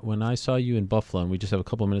about? When I saw you in Buffalo, and we just have a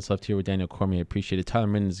couple of minutes left here with Daniel Cormier, I appreciate it. Tyler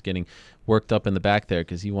Minden is getting worked up in the back there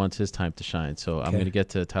because he wants his time to shine. So I'm going to get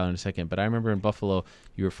to Tyler in a second. But I remember in Buffalo,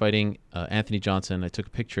 you were fighting Anthony Johnson. I took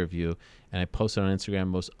a picture of you, and I posted on Instagram,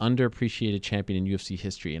 most underappreciated champion in UFC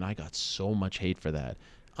history, and I got so much hate for that.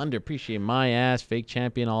 Underappreciate my ass, fake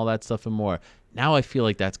champion, all that stuff and more. Now I feel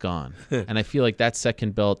like that's gone. And I feel like that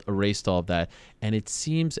second belt erased all of that. And it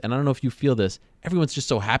seems, and I don't know if you feel this, everyone's just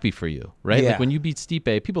so happy for you, right? Yeah. Like when you beat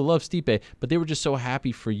Stipe, people love Stipe, but they were just so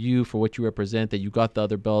happy for you, for what you represent, that you got the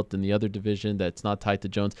other belt in the other division that's not tied to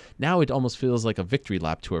Jones. Now it almost feels like a victory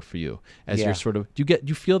lap tour for you as you're sort of, do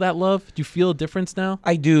you feel that love? Do you feel a difference now?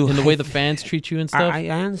 I do. In the way the fans treat you and stuff? I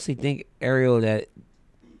honestly think, Ariel,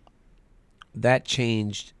 that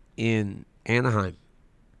changed in Anaheim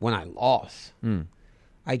when I lost.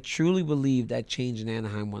 I truly believe that changed in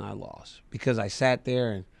Anaheim when I lost because I sat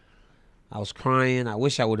there and I was crying. I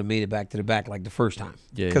wish I would have made it back to the back like the first time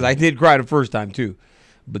because I did cry the first time too.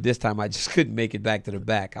 But this time I just couldn't make it back to the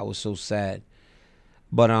back. I was so sad.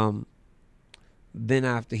 But then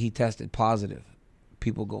after he tested positive,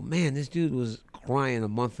 people go, man, this dude was crying a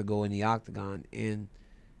month ago in the octagon. And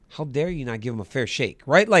how dare you not give him a fair shake,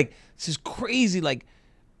 right? Like, this is crazy. Like,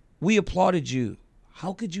 we applauded you.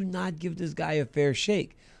 How could you not give this guy a fair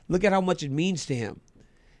shake? Look at how much it means to him.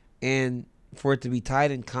 And for it to be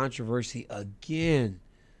tied in controversy again,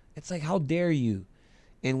 it's like, how dare you?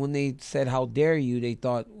 And when they said, how dare you, they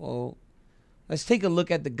thought, well, let's take a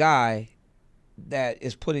look at the guy that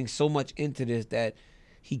is putting so much into this that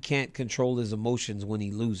he can't control his emotions when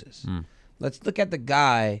he loses. Let's look at the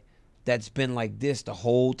guy that's been like this the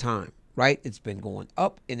whole time, right? It's been going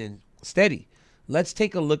up and then steady. Let's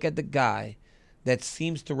take a look at the guy that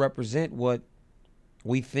seems to represent what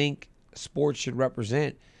we think sports should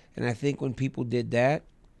represent. And I think when people did that,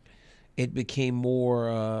 it became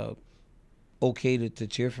more okay to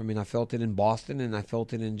cheer for me. And I felt it in Boston, and I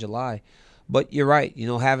felt it in July. But you're right. You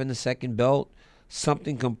know, having the second belt,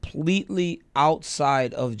 something completely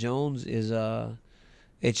outside of Jones is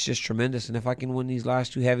it's just tremendous. And if I can win these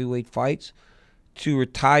last 2 heavyweight fights, to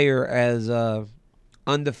retire as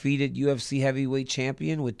undefeated UFC heavyweight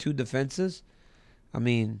champion with 2 defenses, I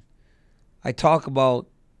mean, I talk about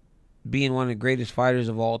being one of the greatest fighters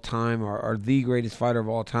of all time, or the greatest fighter of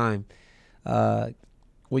all time.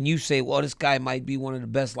 When you say, well, this guy might be one of the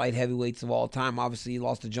best light heavyweights of all time, obviously he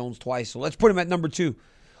lost to Jones twice, so let's put him at number 2.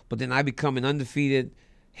 But then I become an undefeated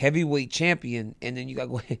heavyweight champion, and then you got to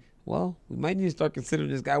go, well, we might need to start considering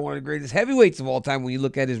this guy one of the greatest heavyweights of all time when you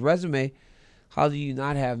look at his resume. How do you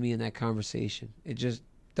not have me in that conversation? It just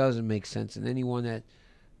doesn't make sense. And anyone that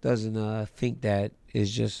doesn't think that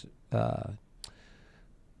is just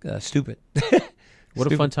stupid. What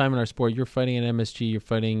a fun time in our sport. You're fighting at MSG. You're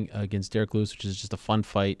fighting against Derrick Lewis, which is just a fun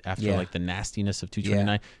fight after like the nastiness of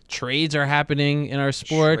 229. Trades are happening in our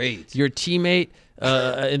sport. Trades. Your teammate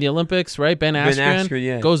in the Olympics, right? Ben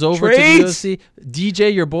Askren, Goes goes over to the UFC.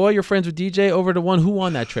 DJ, your boy, you're friends with DJ, over to one. Who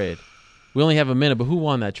won that trade? We only have a minute, but who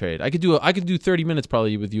won that trade? I could do 30 minutes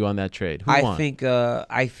probably with you on that trade. Who won?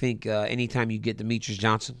 I think anytime you get Demetrius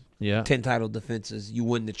Johnson, 10 title defenses, you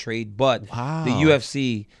win the trade. But the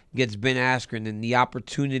UFC gets Ben Askren, and the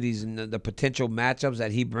opportunities and the potential matchups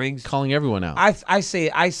that he brings, calling everyone out. I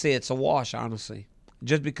say it's a wash, honestly,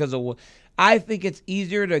 just because of what I think it's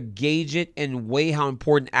easier to gauge it and weigh how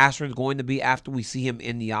important Askren's going to be after we see him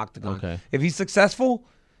in the octagon. Okay. If he's successful,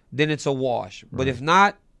 then it's a wash. But if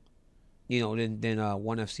not, then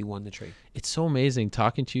ONE FC won the trade. It's so amazing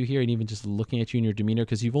talking to you here and even just looking at you and your demeanor,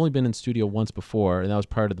 because you've only been in studio once before, and that was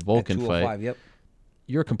part of the Vulcan fight. Yep.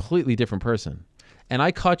 You're a completely different person. And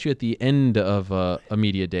I caught you at the end of a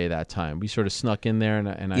media day that time. We sort of snuck in there,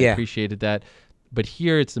 and I appreciated that. But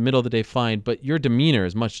here it's the middle of the day, fine. But your demeanor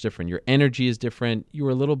is much different. Your energy is different. You were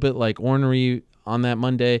a little bit like ornery on that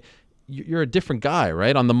Monday. You're a different guy,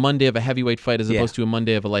 right? On the Monday of a heavyweight fight as opposed to a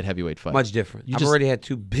Monday of a light heavyweight fight. Much different. I've already had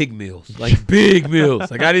 2 big meals, like big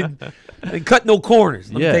meals. Like I didn't cut no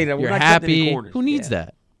corners. Let me tell you that. We're you're not happy. Any corners. Who needs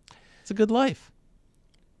that? It's a good life.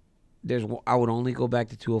 I would only go back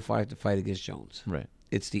to 205 to fight against Jones. Right.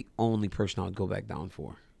 It's the only person I would go back down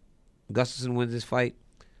for. Gustafsson wins this fight.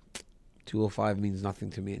 205 means nothing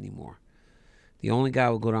to me anymore. The only guy I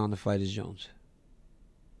would go down to fight is Jones.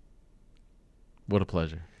 What a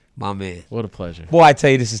pleasure. My man. What a pleasure. Boy, I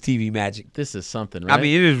tell you, this is TV magic. This is something, right? I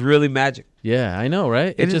mean, it is really magic. Yeah, I know,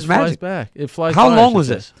 right? It just magic. flies back. It flies How by, long was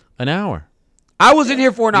this? An hour. I was in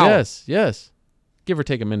here for an hour. Yes. Give or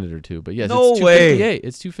take a minute or two. But yes, no it's 2:58. Way.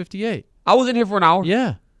 It's 2:58. I was in here for an hour?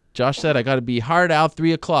 Yeah. Josh said I got to be hard out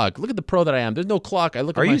 3 o'clock. Look at the pro that I am. There's no clock. I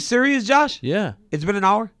look. Are you serious, Josh? Yeah. It's been an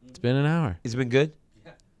hour? It's been an hour. It's been good?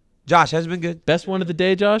 Yeah. Josh, has it been good? Best one of the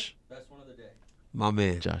day, Josh? Best one of the day. My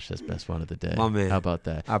man. Josh says best one of the day. My man. How about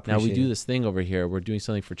that? I appreciate Now we do this thing over here. We're doing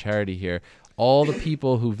something for charity here. All the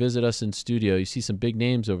people who visit us in studio, you see some big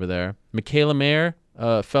names over there. Michaela Mayer,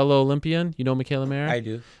 fellow Olympian. You know Michaela Mayer? I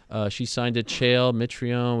do. She signed at Chael,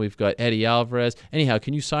 Mitrione. We've got Eddie Alvarez. Anyhow,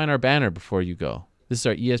 can you sign our banner before you go? This is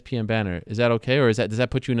our ESPN banner. Is that okay, or does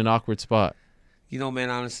that put you in an awkward spot? You know, man,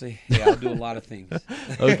 honestly, I'll do a lot of things.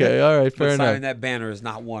 Okay, all right, fair enough. Signing that banner is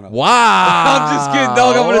not one of them. Wow. I'm just kidding,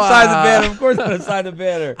 dog. I'm going to sign the banner. Of course I'm going to sign the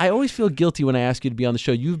banner. I always feel guilty when I ask you to be on the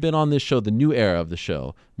show. You've been on this show, the new era of the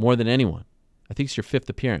show, more than anyone. I think it's your 5th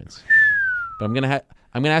appearance. But I'm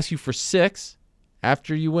gonna ask you for 6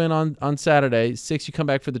 after you win on Saturday. 6, you come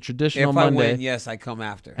back for the traditional Monday. If I win, yes, I come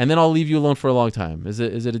after. And then I'll leave you alone for a long time. Is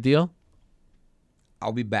it a deal?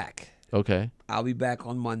 I'll be back. Okay. I'll be back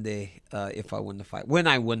on Monday if I win the fight. When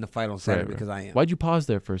I win the fight on Saturday, because I am. Why'd you pause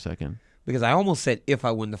there for a second? Because I almost said if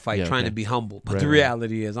I win the fight, trying to be humble. But the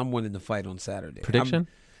reality is I'm winning the fight on Saturday. Prediction?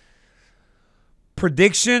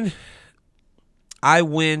 Prediction, I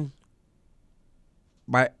win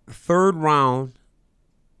by 3rd round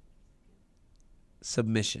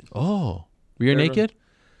submission. Oh. Rear naked?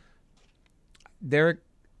 Derrick,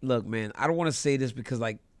 look, man, I don't want to say this because,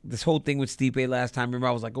 like, this whole thing with Stipe last time, remember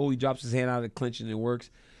I was like, oh, he drops his hand out of the clinch and it works.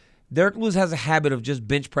 Derrick Lewis has a habit of just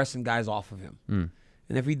bench pressing guys off of him.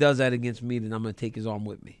 And if he does that against me, then I'm going to take his arm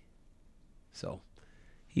with me. So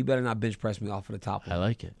he better not bench press me off of the top. I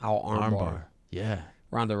like it. I'll arm bar. Yeah.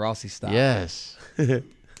 Ronda Rousey style. Yes.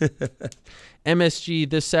 MSG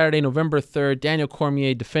this Saturday, November 3rd. Daniel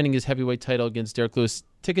Cormier defending his heavyweight title against Derrick Lewis.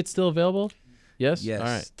 Tickets still available? Yes? Yes. All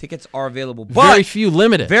right. Tickets are available. Very few,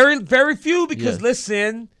 limited. Very, very few because,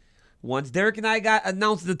 listen, once Derrick and I got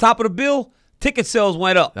announced at the top of the bill, ticket sales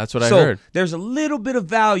went up. That's what I heard. There's a little bit of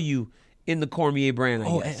value in the Cormier brand,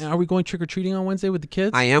 I guess. And are we going trick-or-treating on Wednesday with the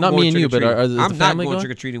kids? I am not going me and you, but is I'm the not family going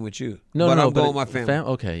trick-or-treating with you. No, but no, I'm going with my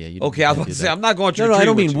family. Okay, yeah. You okay, I was about to say, I'm not going trick-or-treating No, I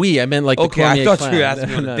don't with mean you. we. I meant like the okay, Cormier I thought clan. you were asking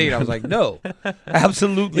me on a date. I was like, no,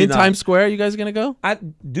 absolutely in not. Times Square, you guys going to go?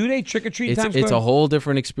 Do they trick-or-treat in Times Square? It's a whole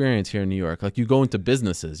different experience here in New York. Like, you go into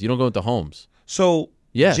businesses. You don't go into homes. So,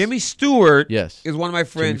 yes. Jimmy Stewart is one of my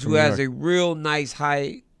friends who has a real nice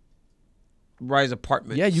high-rise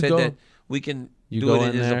apartment. Yeah, you said go. that we can do go it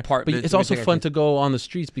in his there. apartment. But it's also fun to go on the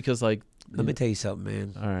streets because, like, let me tell you something,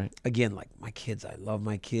 man. All right. Again, like my kids, I love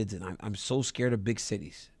my kids, and I'm so scared of big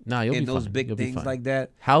cities. Nah, you'll be those fine. big things like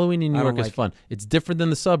that. Halloween in New York is fun. It's different than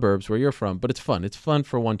the suburbs where you're from, but it's fun. It's fun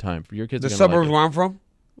for one time. For your kids. The suburbs where I'm from.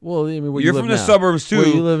 Well, I mean, you're from the suburbs too. Where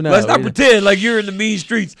you live now. Let's not pretend like you're in the mean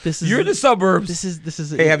streets. You're in the suburbs. This is.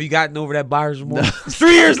 Hey, have you gotten over that buyer's remorse? No. It's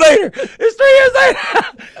 3 years later. It's 3 years later.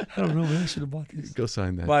 I don't know, man. I should have bought this. Go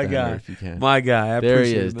sign that. My guy, if you can. My guy. There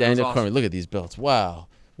he is, Daniel Cormier. Look at these belts. Wow,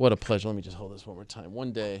 what a pleasure. Let me just hold this one more time.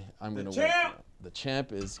 One day I'm gonna win. The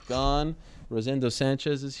champ is gone. Rosendo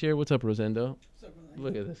Sanchez is here. What's up, Rosendo? What's up,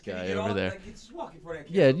 Look at this guy over there.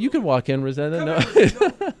 Yeah, you can walk in, Rosendo. No.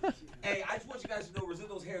 Hey, I just want you guys to know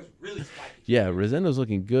Rosendo's hair is really spiky. Yeah, Rosendo's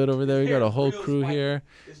looking good over there. We got a whole crew here.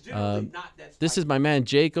 This is my man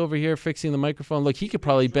Jake over here fixing the microphone. Look, he could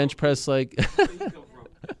probably bench press like. It's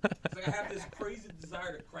like I have this crazy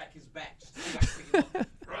desire to crack his back.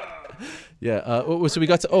 Yeah. So we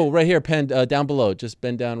got to. Right here, Penn, down below. Just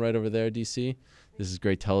bend down right over there, DC. This is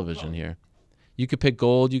great television here. You could pick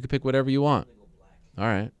gold. You could pick whatever you want. All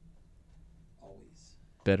right. Always.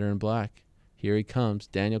 Better in black. Here he comes,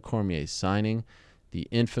 Daniel Cormier, signing the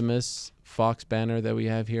infamous Fox banner that we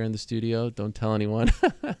have here in the studio. Don't tell anyone.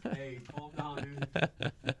 Hey, calm down,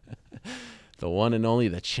 dude. The one and only,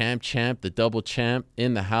 the champ, the double champ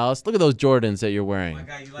in the house. Look at those Jordans that you're wearing. My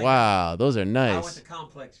guy, you like wow, those are nice. I went to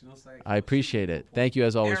Complex, you know, I appreciate it. Thank you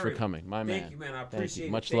as always for coming, my man. Thank you, man. I appreciate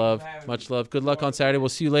it. Much love, much love. Good luck on Saturday. We'll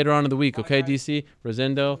see you later on in the week, okay, DC?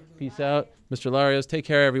 Rosendo, peace out. Mr. Larios, take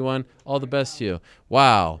care, everyone. All the best to you.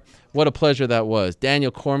 Wow, what a pleasure that was.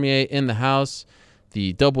 Daniel Cormier in the house,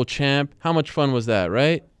 the double champ. How much fun was that,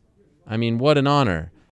 right? I mean, what an honor.